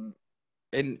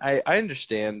 and I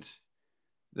understand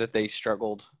that they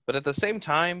struggled, but at the same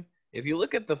time, if you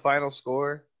look at the final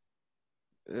score,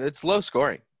 it's low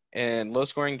scoring, and low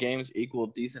scoring games equal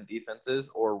decent defenses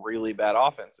or really bad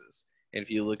offenses. And if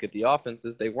you look at the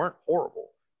offenses, they weren't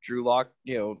horrible. Drew Lock,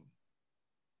 in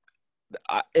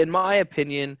my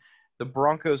opinion, the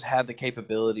Broncos had the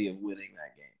capability of winning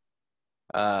that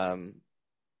game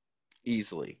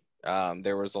easily.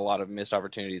 There was a lot of missed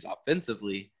opportunities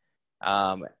offensively,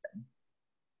 um,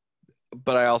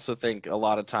 but I also think a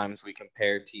lot of times we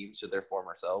compare teams to their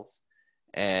former selves,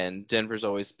 and Denver's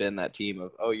always been that team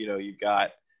of, oh, you've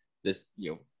got this,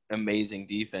 amazing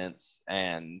defense,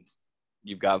 and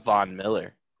you've got Von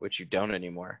Miller, which you don't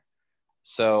anymore.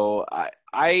 So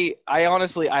I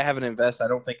honestly, I haven't invested. I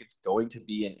don't think it's going to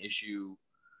be an issue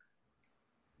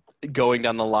going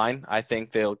down the line. I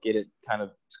think they'll get it kind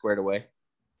of squared away.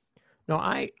 No,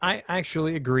 I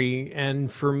actually agree.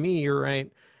 And for me, you're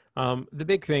right. The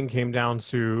big thing came down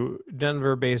to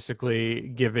Denver basically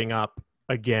giving up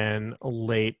again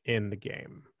late in the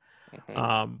game.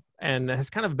 Mm-hmm. And has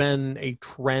kind of been a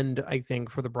trend, I think,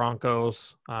 for the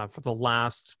Broncos for the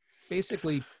last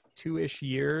basically 2-ish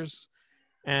years.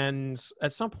 And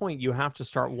at some point, you have to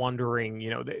start wondering.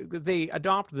 They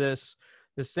adopt this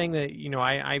thing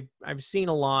that I've seen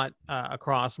a lot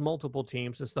across multiple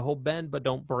teams. It's the whole bend but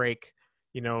don't break.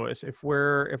 If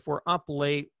we're up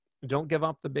late, don't give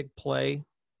up the big play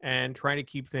and try to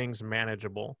keep things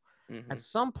manageable. Mm-hmm. At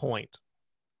some point,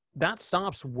 that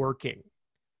stops working.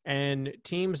 And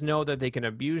teams know that they can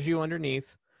abuse you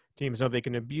underneath. Teams know they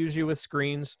can abuse you with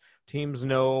screens. Teams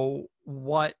know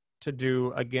what to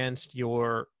do against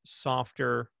your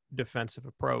softer defensive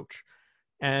approach.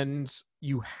 And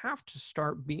you have to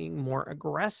start being more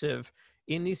aggressive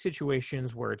in these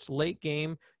situations where it's late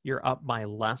game, you're up by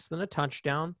less than a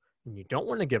touchdown, and you don't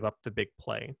want to give up the big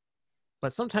play.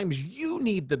 But sometimes you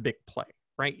need the big play,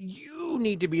 right? You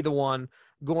need to be the one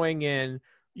going in,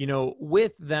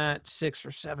 with that 6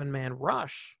 or 7 man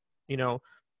rush,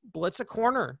 blitz a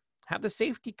corner, have the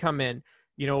safety come in.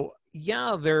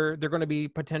 Yeah, they're going to be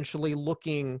potentially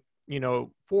looking,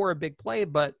 for a big play,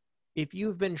 but if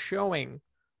you've been showing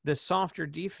this softer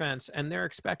defense and they're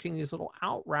expecting these little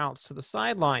out routes to the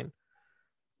sideline,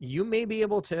 you may be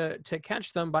able to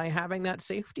catch them by having that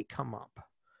safety come up.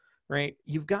 Right,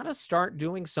 you've got to start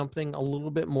doing something a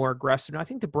little bit more aggressive. And I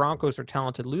think the Broncos are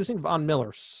talented. Losing Von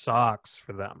Miller sucks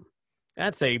for them.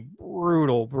 That's a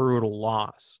brutal, brutal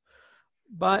loss.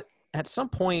 But at some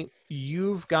point,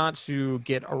 you've got to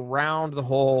get around the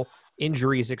whole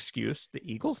injuries excuse. The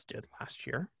Eagles did last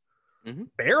year, Mm-hmm.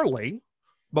 barely,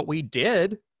 but we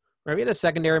did. Right? We had a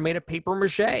secondary made of paper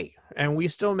mache, and we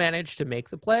still managed to make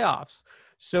the playoffs.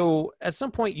 So at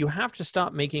some point, you have to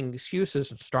stop making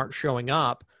excuses and start showing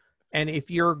up. And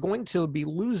if you're going to be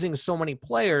losing so many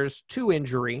players to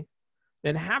injury,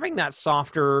 then having that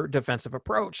softer defensive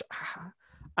approach,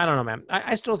 I don't know, man.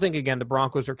 I still think, again, the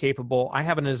Broncos are capable. I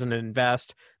have it as an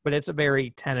invest, but it's a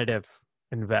very tentative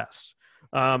invest.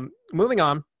 Moving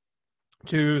on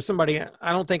to somebody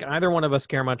I don't think either one of us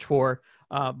care much for,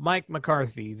 Mike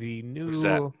McCarthy, the Who's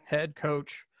that? new head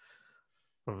coach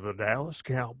of the Dallas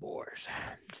Cowboys.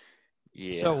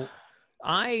 Yeah. So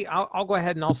I'll go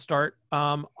ahead and I'll start.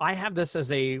 I have this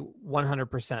as a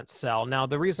 100% sell. Now,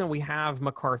 the reason we have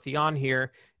McCarthy on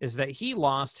here is that he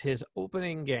lost his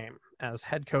opening game as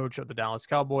head coach of the Dallas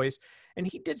Cowboys, and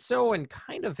he did so in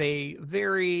kind of a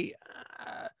very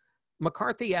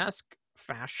McCarthy-esque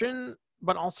fashion,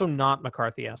 but also not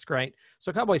McCarthy-esque, right?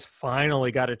 So Cowboys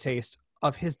finally got a taste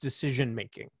of his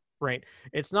decision-making, right?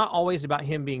 It's not always about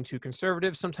him being too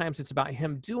conservative. Sometimes it's about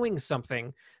him doing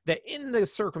something that in the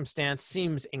circumstance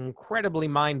seems incredibly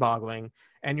mind-boggling.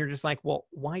 And you're just like, well,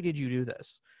 why did you do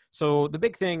this? So the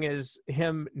big thing is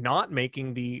him not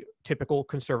making the typical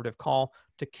conservative call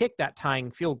to kick that tying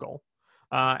field goal.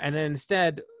 And then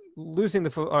instead losing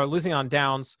on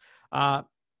downs.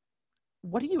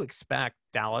 what do you expect,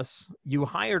 Dallas? You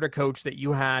hired a coach that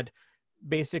you had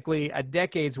basically a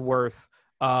decade's worth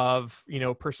of,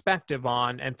 perspective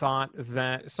on, and thought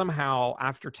that somehow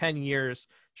after 10 years,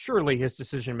 surely his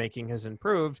decision making has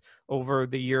improved over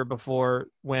the year before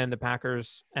when the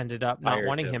Packers ended up not Fired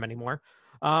wanting him. him anymore.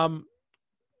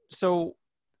 So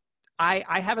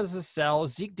I have as a sell.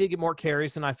 Zeke did get more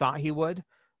carries than I thought he would.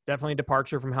 Definitely a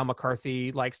departure from how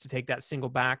McCarthy likes to take that single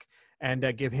back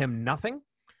and give him nothing.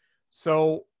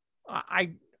 So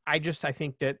I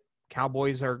think that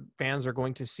Cowboys fans are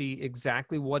going to see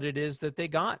exactly what it is that they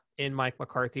got in Mike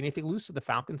McCarthy. And if they lose to the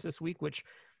Falcons this week, which,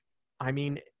 I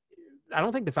mean, I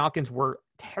don't think the Falcons were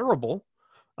terrible.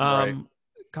 Right.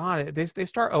 God, they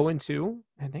start 0-2,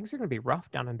 and things are going to be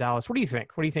rough down in Dallas. What do you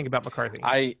think? What do you think about McCarthy?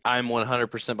 I'm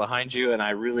 100% behind you, and I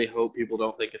really hope people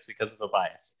don't think it's because of a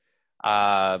bias.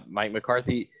 Mike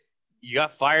McCarthy, you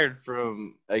got fired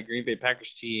from a Green Bay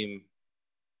Packers team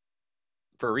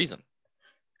for a reason,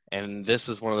 and this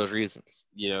is one of those reasons.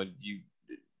 Your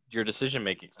decision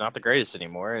making is not the greatest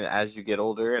anymore, and as you get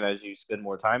older and as you spend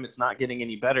more time, it's not getting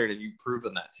any better. And you've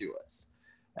proven that to us.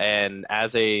 And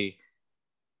as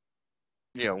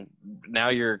now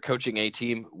you're coaching a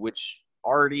team which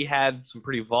already had some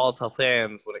pretty volatile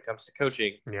fans when it comes to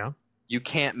coaching. Yeah. You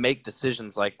can't make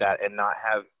decisions like that and not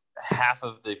have half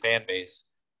of the fan base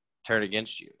turn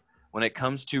against you. When it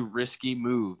comes to risky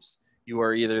moves, you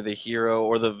are either the hero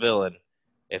or the villain.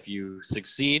 If you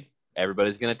succeed,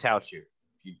 everybody's going to tout you.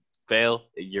 If you fail,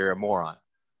 you're a moron.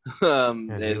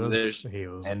 And he was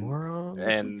a moron.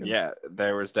 And yeah,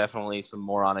 there was definitely some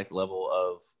moronic level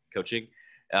of coaching.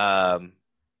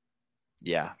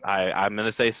 Yeah, I'm going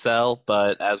to say sell,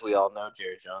 but as we all know,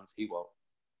 Jerry Jones, he won't.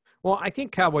 Well, I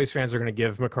think Cowboys fans are going to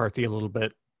give McCarthy a little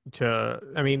bit they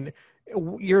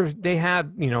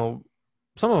had,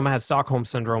 some of them had Stockholm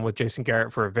syndrome with Jason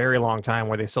Garrett for a very long time,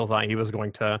 where they still thought he was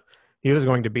going to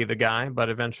be the guy, but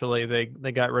eventually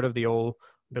they got rid of the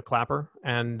clapper,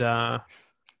 and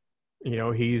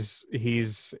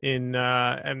he's in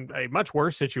a much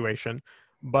worse situation.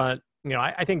 But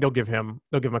I think they'll give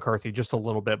McCarthy just a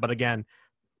little bit. But again,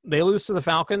 they lose to the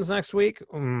Falcons next week.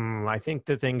 I think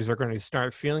that things are going to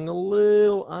start feeling a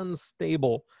little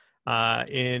unstable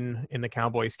in the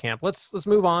Cowboys camp. Let's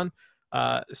move on.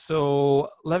 So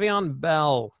Le'Veon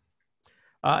Bell,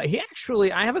 he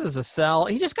actually, I have it as a sell.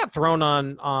 He just got thrown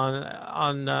on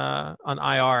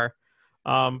IR,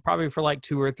 probably for like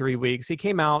 2 or 3 weeks. He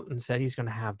came out and said he's going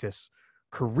to have this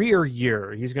career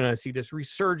year. He's going to see this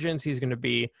resurgence. He's going to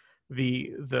be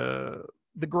the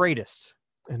greatest.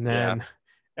 And then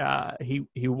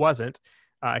he wasn't.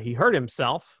 He hurt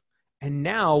himself, and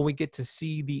now we get to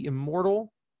see the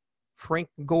immortal Frank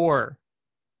Gore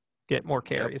get more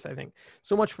carries. Yep. I think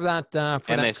so much for that.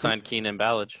 They signed Keenan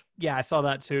Ballage. Yeah, I saw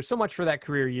that too. So much for that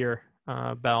career year,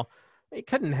 Bell. It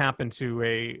couldn't happen to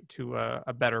a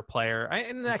better player.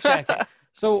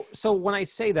 So when I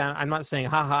say that, I'm not saying,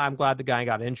 haha, I'm glad the guy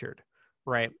got injured,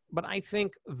 right? But I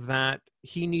think that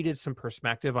he needed some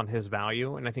perspective on his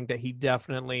value, and I think that he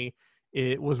definitely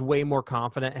was way more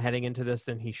confident heading into this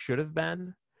than he should have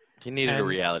been. He needed a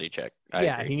reality check. I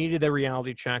agree. He needed the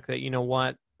reality check that,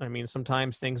 what? I mean,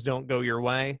 sometimes things don't go your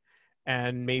way,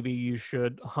 and maybe you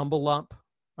should humble up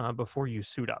before you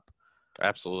suit up.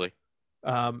 Absolutely.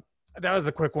 That was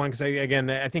a quick one because,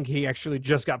 I think he actually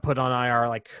just got put on IR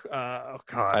a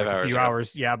few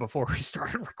hours before we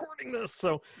started recording this.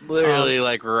 So literally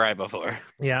right before.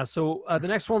 Yeah. So the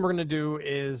next one we're going to do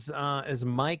is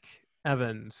Mike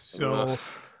Evans. So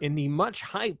in the much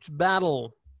hyped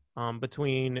battle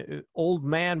between old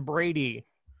man Brady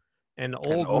and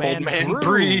old man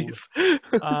Breeze,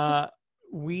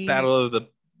 battle of the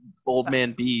old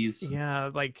man bees.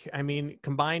 Yeah,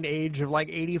 combined age of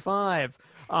 85.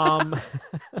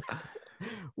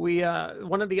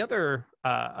 One of the other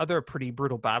pretty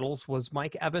brutal battles was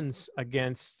Mike Evans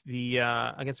against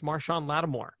Marshawn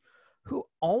Lattimore, who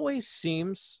always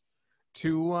seems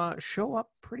to show up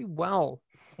pretty well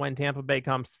when Tampa Bay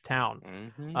comes to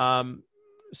town. Mm-hmm.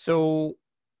 So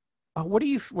what do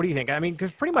you think? I mean,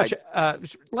 because pretty much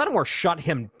Lattimore shut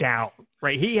him down,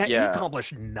 right? He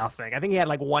accomplished nothing. I think he had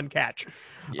one catch.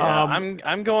 Yeah,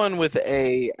 I'm going with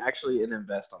an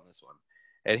invest on this one,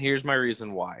 and here's my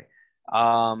reason why.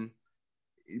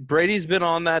 Brady's been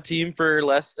on that team for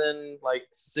less than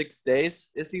 6 days.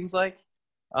 It seems like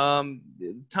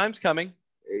time's coming.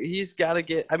 He's got to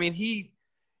get. I mean,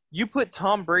 you put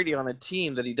Tom Brady on a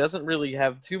team that he doesn't really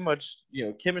have too much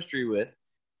chemistry with.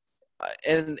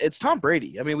 And it's Tom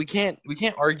Brady. I mean, we can't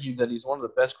argue that he's one of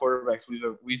the best quarterbacks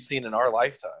we've seen in our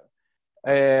lifetime,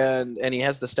 and he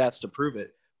has the stats to prove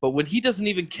it. But when he doesn't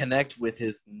even connect with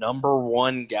his number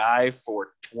one guy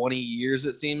for 20 years,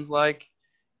 it seems like,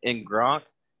 in Gronk,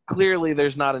 clearly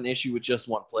there's not an issue with just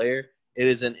one player. It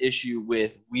is an issue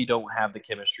with we don't have the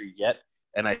chemistry yet,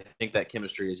 and I think that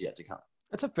chemistry is yet to come.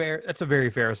 That's a very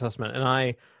fair assessment, and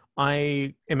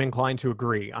I am inclined to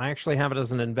agree. I actually have it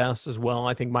as an invest as well.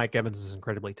 I think Mike Evans is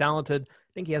incredibly talented.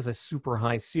 I think he has a super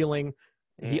high ceiling.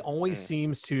 He always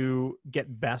seems to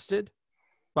get bested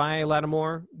by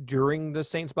Lattimore during the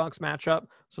Saints-Bucks matchup,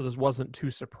 so this wasn't too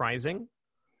surprising.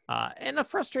 And a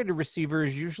frustrated receiver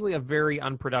is usually a very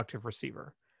unproductive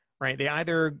receiver, right? They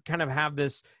either kind of have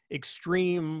this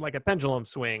extreme, like a pendulum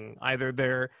swing. Either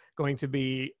they're going to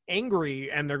be angry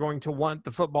and they're going to want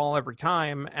the football every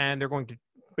time and they're going to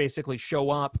basically show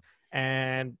up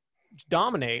and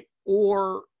dominate,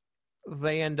 or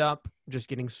they end up just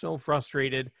getting so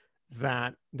frustrated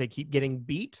that they keep getting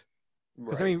beat.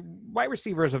 Because, I mean, wide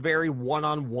receiver is a very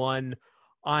one-on-one,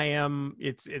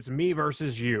 it's me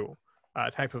versus you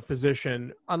type of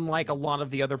position, unlike a lot of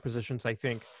the other positions, I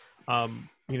think,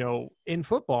 in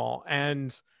football.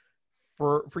 And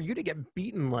for you to get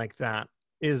beaten like that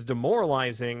is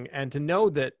demoralizing. And to know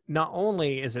that not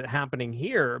only is it happening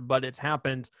here, but it's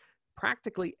happened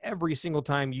practically every single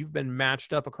time you've been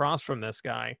matched up across from this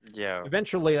guy. Yeah.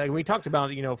 Eventually, like we talked about,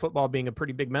 football being a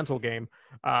pretty big mental game,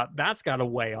 that's got to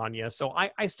weigh on you. So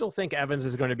I still think Evans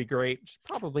is going to be great, just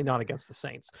probably not against the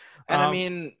Saints. And I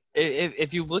mean,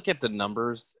 if you look at the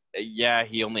numbers, yeah,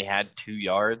 he only had 2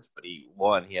 yards, but he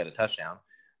had a touchdown,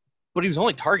 but he was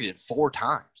only targeted 4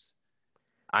 times.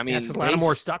 I mean, because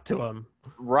Lattimore stuck to him.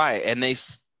 Right, and they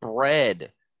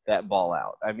spread that ball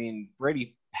out. I mean,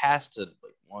 Brady passed to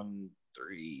like 1,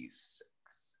 3, 6,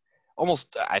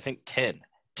 almost, I think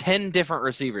 10 different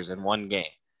receivers in one game.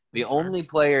 The only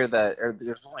player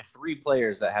there's only 3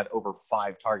 players that had over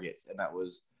 5 targets, and that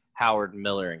was Howard,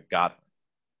 Miller, and Godwin.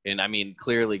 And I mean,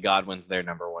 clearly Godwin's their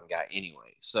number one guy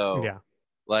anyway. So, yeah,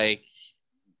 like,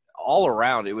 all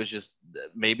around, it was just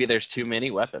maybe there's too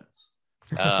many weapons.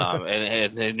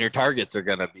 And your targets are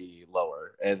going to be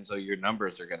lower, and so your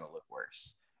numbers are going to look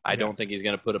worse. I don't think he's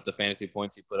going to put up the fantasy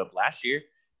points he put up last year,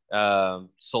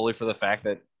 solely for the fact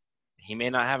that he may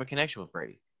not have a connection with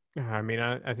Brady. I mean,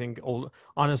 I think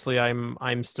honestly,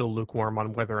 I'm still lukewarm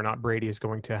on whether or not Brady is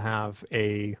going to have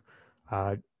a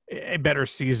better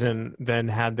season than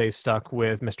had they stuck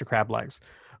with Mr. Crab Legs.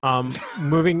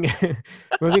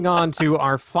 Moving on to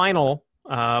our final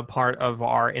part of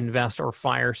our invest or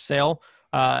fire sale.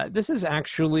 This is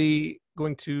actually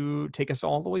going to take us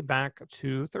all the way back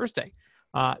to Thursday.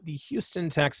 The Houston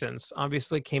Texans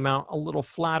obviously came out a little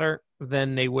flatter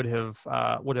than they would have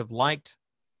liked,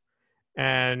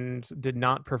 and did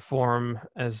not perform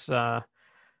as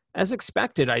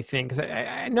expected, I think.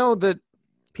 I know that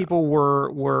people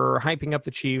were hyping up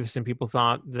the Chiefs, and people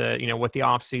thought that, with the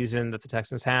offseason that the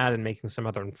Texans had and making some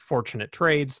other unfortunate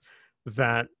trades,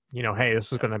 that, hey,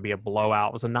 this was going to be a blowout.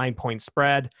 It was a 9-point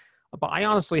spread. But I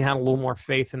honestly had a little more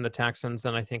faith in the Texans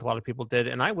than I think a lot of people did,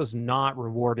 and I was not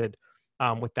rewarded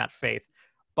with that faith.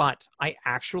 But I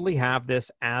actually have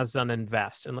this as an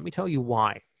invest, and let me tell you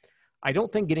why. I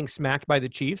don't think getting smacked by the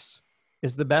Chiefs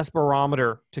is the best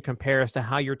barometer to compare as to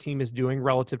how your team is doing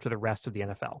relative to the rest of the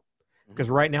NFL. Because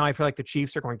right now I feel like the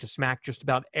Chiefs are going to smack just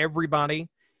about everybody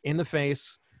in the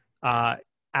face at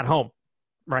home,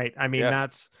 right? I mean,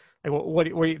 that's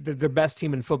like the best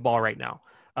team in football right now.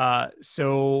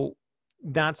 So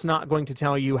that's not going to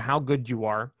tell you how good you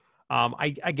are. I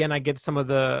get some of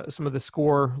the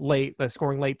scoring late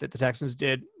that the Texans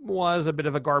did was a bit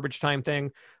of a garbage time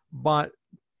thing, but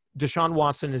Deshaun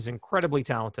Watson is incredibly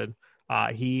talented.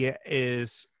 He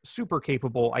is super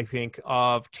capable, I think,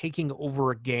 of taking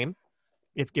over a game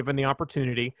if given the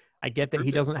opportunity. I get that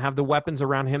he doesn't have the weapons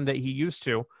around him that he used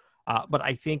to, but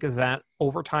I think that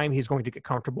over time he's going to get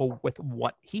comfortable with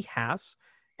what he has.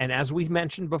 And as we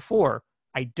mentioned before,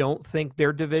 I don't think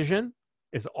their division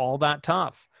is all that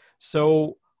tough.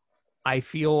 So I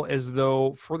feel as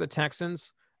though for the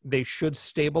Texans, they should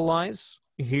stabilize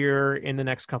here in the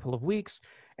next couple of weeks.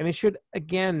 And they should,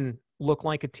 again, look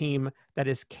like a team that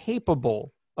is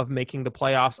capable of making the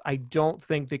playoffs. I don't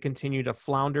think they continue to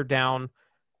flounder down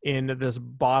in this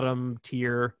bottom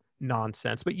tier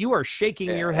nonsense. But you are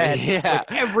shaking your head with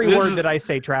every word that I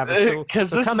say, Travis.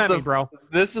 So come at me, bro.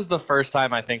 This is the first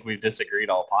time I think we've disagreed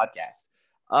all podcast.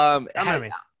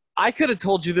 I could have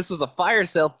told you this was a fire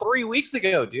sale 3 weeks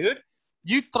ago, dude.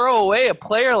 You throw away a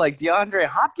player like DeAndre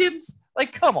Hopkins?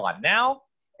 Like, come on now.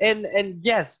 And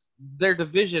yes, their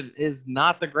division is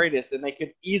not the greatest, and they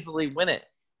could easily win it.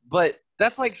 But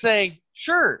that's like saying,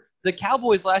 sure, the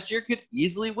Cowboys last year could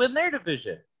easily win their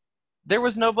division. There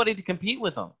was nobody to compete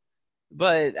with them.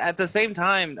 But at the same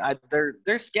time,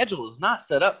 their schedule is not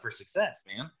set up for success,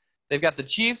 man. They've got the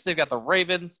Chiefs, they've got the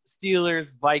Ravens, Steelers,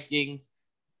 Vikings.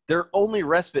 Their only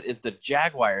respite is the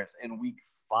Jaguars in week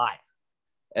 5.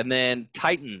 And then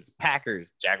Titans,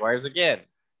 Packers, Jaguars again.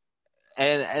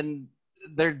 And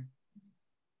they're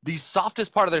the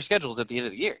softest part of their schedule is at the end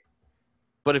of the year.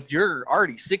 But if you're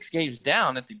already 6 games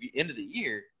down at the end of the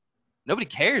year, nobody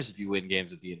cares if you win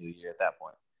games at the end of the year at that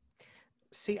point.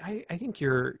 See, I think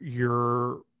you're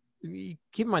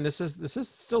keep in mind this is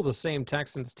still the same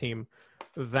Texans team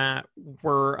that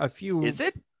were a few. Is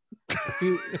it? A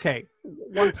few. Okay,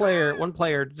 one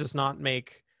player does not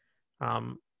make.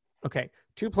 Okay,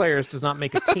 2 players does not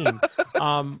make a team.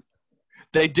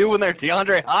 They do when they're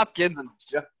DeAndre Hopkins and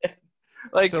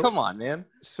like, So- come on, man.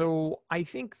 So I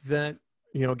think that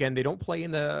again they don't play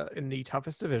in the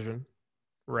toughest division,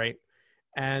 right?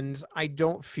 And I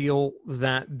don't feel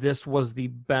that this was the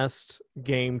best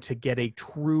game to get a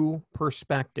true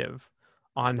perspective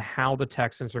on how the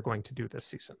Texans are going to do this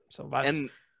season. So that's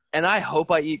And I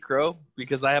hope I eat crow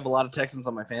because I have a lot of Texans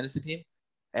on my fantasy team,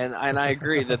 and I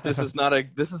agree that this is not a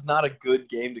good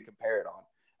game to compare it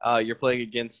on. You're playing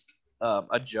against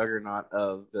a juggernaut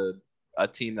of a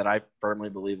team that I firmly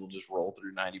believe will just roll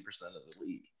through 90% of the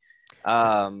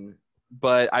league.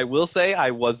 But I will say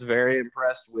I was very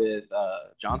impressed with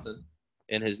Johnson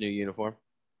in his new uniform.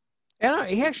 and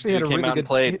he actually had a He came really out and good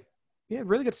played.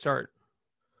 really good start.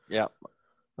 Yeah.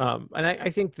 And I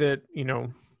think that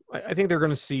I think they're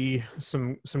going to see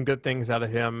some good things out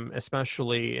of him,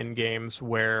 especially in games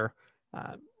where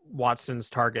Watson's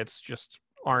targets just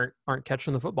aren't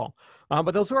catching the football.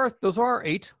 But those are our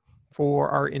 8 for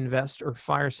our invest or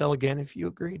fire sell. Again, if you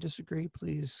agree, disagree,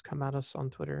 please come at us on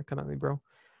Twitter. Come at me, bro.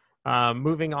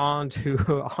 Moving on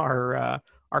to our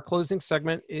closing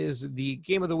segment is the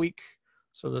game of the week.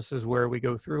 So this is where we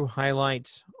go through,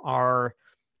 highlight our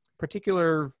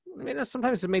particular. I mean,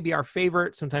 sometimes it may be our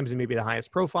favorite. Sometimes it may be the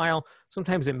highest profile.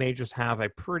 Sometimes it may just have a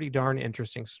pretty darn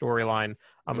interesting storyline.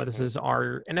 But this is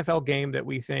our NFL game that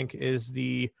we think is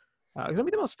going to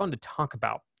be the most fun to talk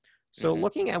about. So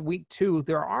looking at week 2,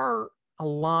 there are a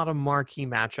lot of marquee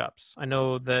matchups. I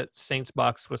know that Saints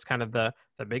Bucks was kind of the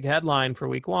big headline for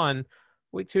week 1.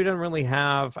 Week 2 doesn't really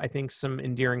have, I think, some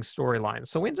endearing storylines.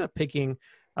 So we ended up picking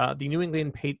the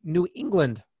New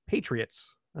England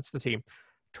Patriots. That's the team.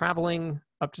 Traveling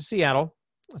up to Seattle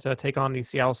to take on the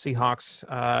Seattle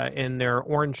Seahawks in their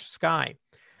orange sky.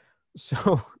 So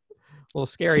a little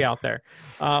scary out there.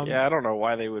 Yeah, I don't know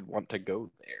why they would want to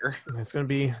go there. It's gonna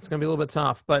be a little bit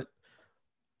tough. But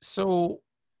so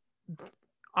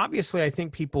obviously, I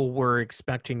think people were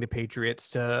expecting the Patriots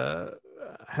to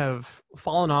have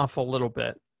fallen off a little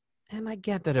bit. And I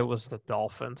get that it was the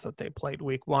Dolphins that they played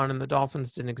week 1, and the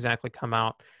Dolphins didn't exactly come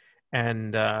out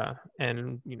and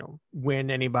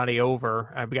win anybody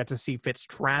over. We got to see Fitz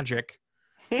tragic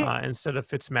instead of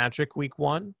Fitz magic week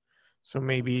 1. So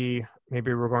maybe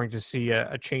we're going to see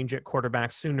a change at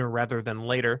quarterback sooner rather than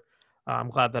later. I'm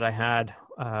glad that I had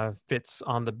Fitz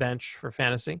on the bench for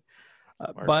fantasy.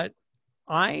 But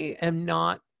I am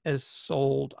not as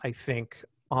sold, I think,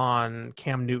 on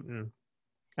Cam Newton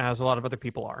as a lot of other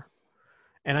people are.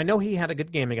 And I know he had a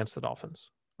good game against the Dolphins,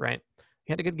 right?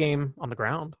 He had a good game on the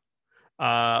ground.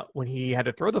 When he had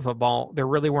to throw the football, there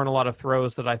really weren't a lot of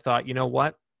throws that I thought, you know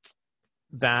what?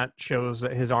 That shows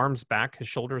that his arm's back, his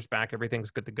shoulder's back, everything's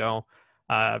good to go.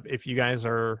 If you guys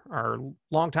are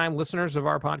longtime listeners of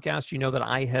our podcast, you know that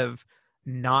I have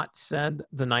not said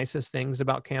the nicest things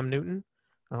about Cam Newton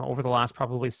over the last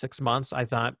probably 6 months. I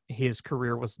thought his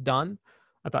career was done.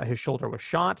 I thought his shoulder was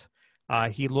shot.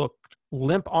 He looked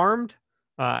limp-armed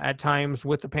at times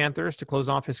with the Panthers to close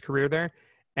off his career there.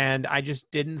 And I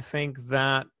just didn't think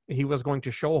that he was going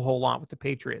to show a whole lot with the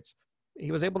Patriots.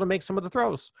 He was able to make some of the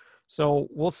throws. So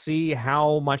we'll see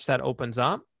how much that opens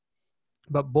up.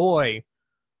 But boy,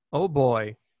 oh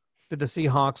boy, did the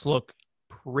Seahawks look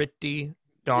pretty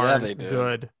darn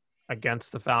good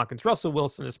against the Falcons. Russell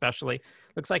Wilson especially.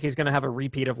 Looks like he's going to have a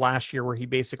repeat of last year where he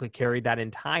basically carried that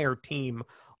entire team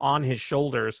on his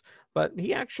shoulders. But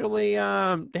he actually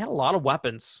they had a lot of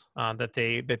weapons that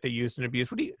they used and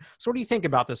abused. What do you think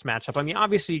about this matchup? I mean,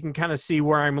 obviously you can kind of see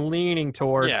where I'm leaning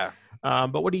toward. Yeah.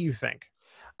 But what do you think?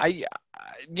 I'm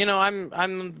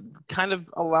kind of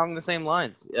along the same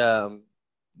lines.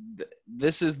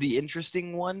 This is the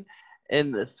interesting one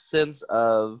in the sense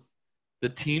of the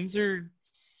teams are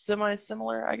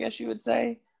semi-similar, I guess you would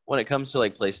say, when it comes to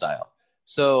like play style.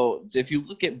 So if you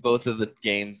look at both of the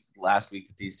games last week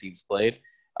that these teams played,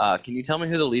 can you tell me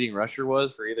who the leading rusher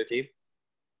was for either team?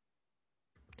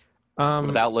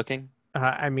 Without looking?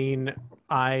 I mean,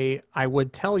 I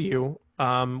would tell you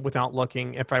without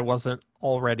looking if I wasn't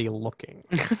already looking.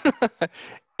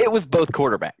 It was both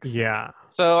quarterbacks. Yeah.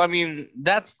 So I mean,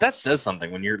 that says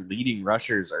something when your leading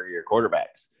rushers are your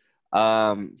quarterbacks.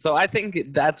 So I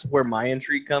think that's where my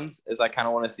intrigue comes, is I kind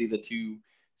of want to see the two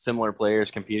similar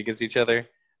players compete against each other.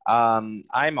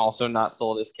 I'm also not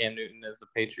sold as Cam Newton as the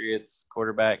Patriots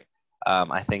quarterback.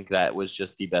 I think that was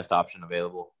just the best option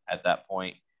available at that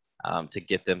point, to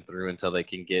get them through until they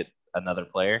can get another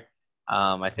player.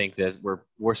 I think that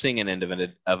we're seeing an end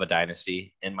of a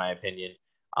dynasty, in my opinion.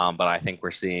 But I think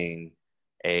we're seeing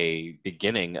a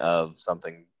beginning of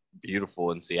something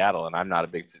beautiful in Seattle, and I'm not a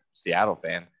big Seattle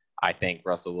fan. I think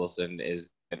Russell Wilson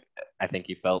I think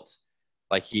he felt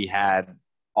like he had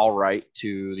all right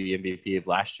to the MVP of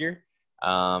last year,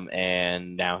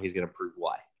 and now he's going to prove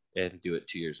why and do it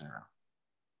 2 years in a row.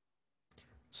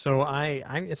 So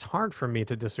it's hard for me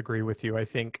to disagree with you. I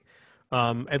think,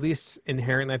 at least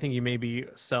inherently, I think you may be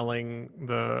selling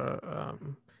the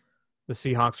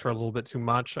Seahawks for a little bit too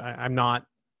much. I'm not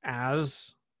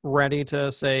as ready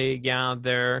to say, yeah,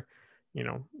 they're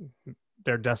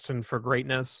destined for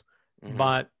greatness,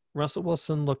 but Russell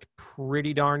Wilson looked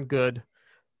pretty darn good,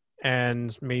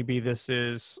 and maybe this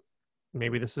is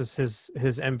his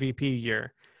MVP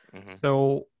year.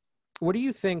 So what do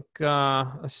you think?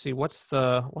 Let's see, what's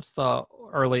the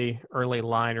early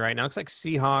line right now? Looks like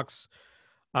Seahawks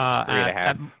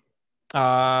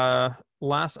 3.5.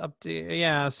 Last update,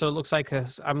 yeah. So it looks like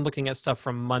I'm looking at stuff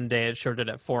from Monday. It showed it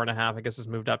at 4.5. I guess it's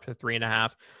moved up to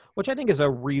 3.5, which I think is a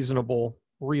reasonable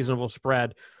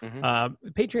spread.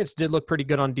 Patriots did look pretty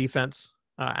good on defense,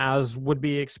 as would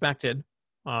be expected,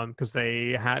 because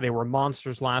they were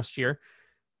monsters last year.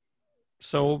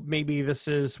 So maybe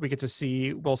we get to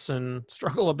see Wilson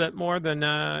struggle a bit more than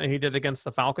he did against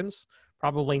the Falcons.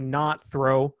 Probably not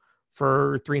throw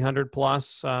for 300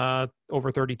 plus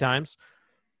over 30 times.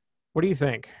 What do you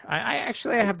think? I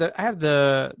have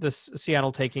the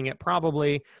Seattle taking it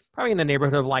probably in the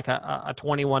neighborhood of like a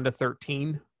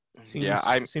 21-13.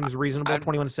 Seems reasonable.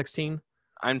 21-16.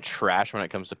 I'm trash when it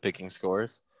comes to picking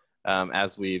scores,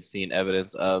 as we've seen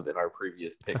evidence of in our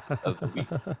previous picks of the week.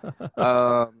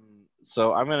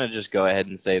 So I'm gonna just go ahead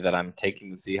and say that I'm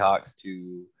taking the Seahawks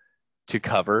to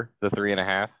cover the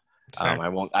 3.5. Sure.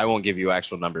 I won't give you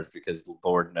actual numbers, because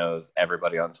Lord knows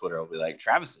everybody on Twitter will be like,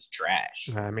 Travis is trash.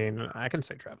 I mean, I can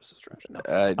say Travis is trash. No.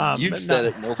 You've said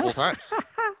it multiple times.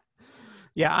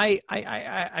 Yeah,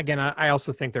 I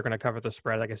also think they're going to cover the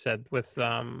spread. Like I said, with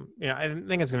I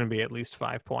think it's going to be at least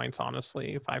 5 points.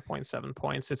 Honestly, 5.7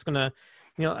 points. It's going to,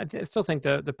 I still think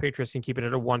the Patriots can keep it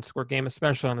at a 1-score game,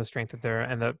 especially on the strength of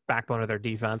and the backbone of their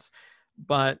defense.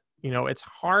 But it's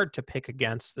hard to pick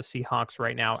against the Seahawks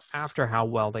right now after how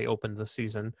well they opened the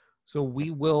season. So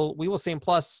we will see. And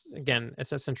plus, again,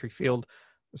 it's at Century Field,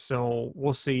 so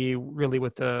we'll see. Really,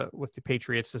 with the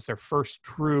Patriots, is their first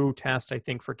true test, I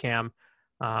think, for Cam,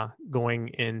 going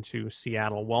into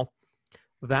Seattle. Well,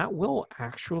 that will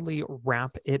actually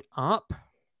wrap it up.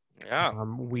 Yeah.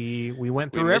 We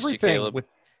went through everything.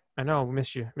 I know,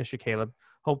 miss you, Caleb.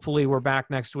 Hopefully, we're back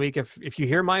next week. If you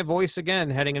hear my voice again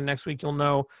heading in next week, you'll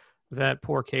know that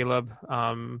poor Caleb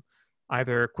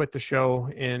either quit the show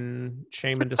in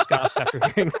shame and disgust after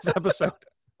hearing this episode.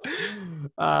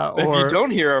 Or if you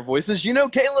don't hear our voices,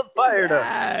 Caleb fired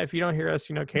us. If you don't hear us,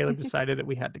 Caleb decided that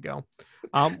we had to go.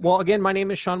 Well, again, my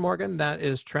name is Sean Morgan. That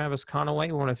is Travis Conaway.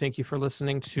 We want to thank you for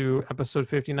listening to episode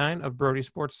 59 of Brody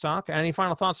Sports Talk. Any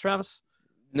final thoughts, Travis?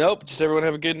 Nope. Just everyone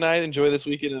have a good night. Enjoy this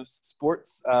weekend of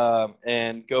sports,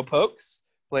 and go Pokes.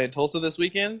 Playing Tulsa this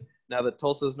weekend, now that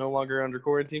Tulsa is no longer under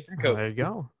quarantine from COVID. There you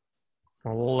go.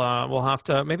 Well, we'll have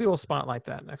to, maybe we'll spotlight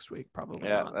that next week. Probably.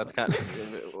 Yeah, not, that's kind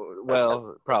of,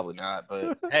 well, probably not,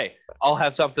 but hey, I'll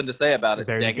have something to say about it.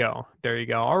 There you go. There you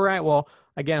go. All right. Well,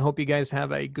 again, hope you guys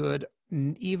have a good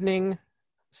evening.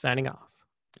 Signing off.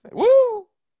 Woo!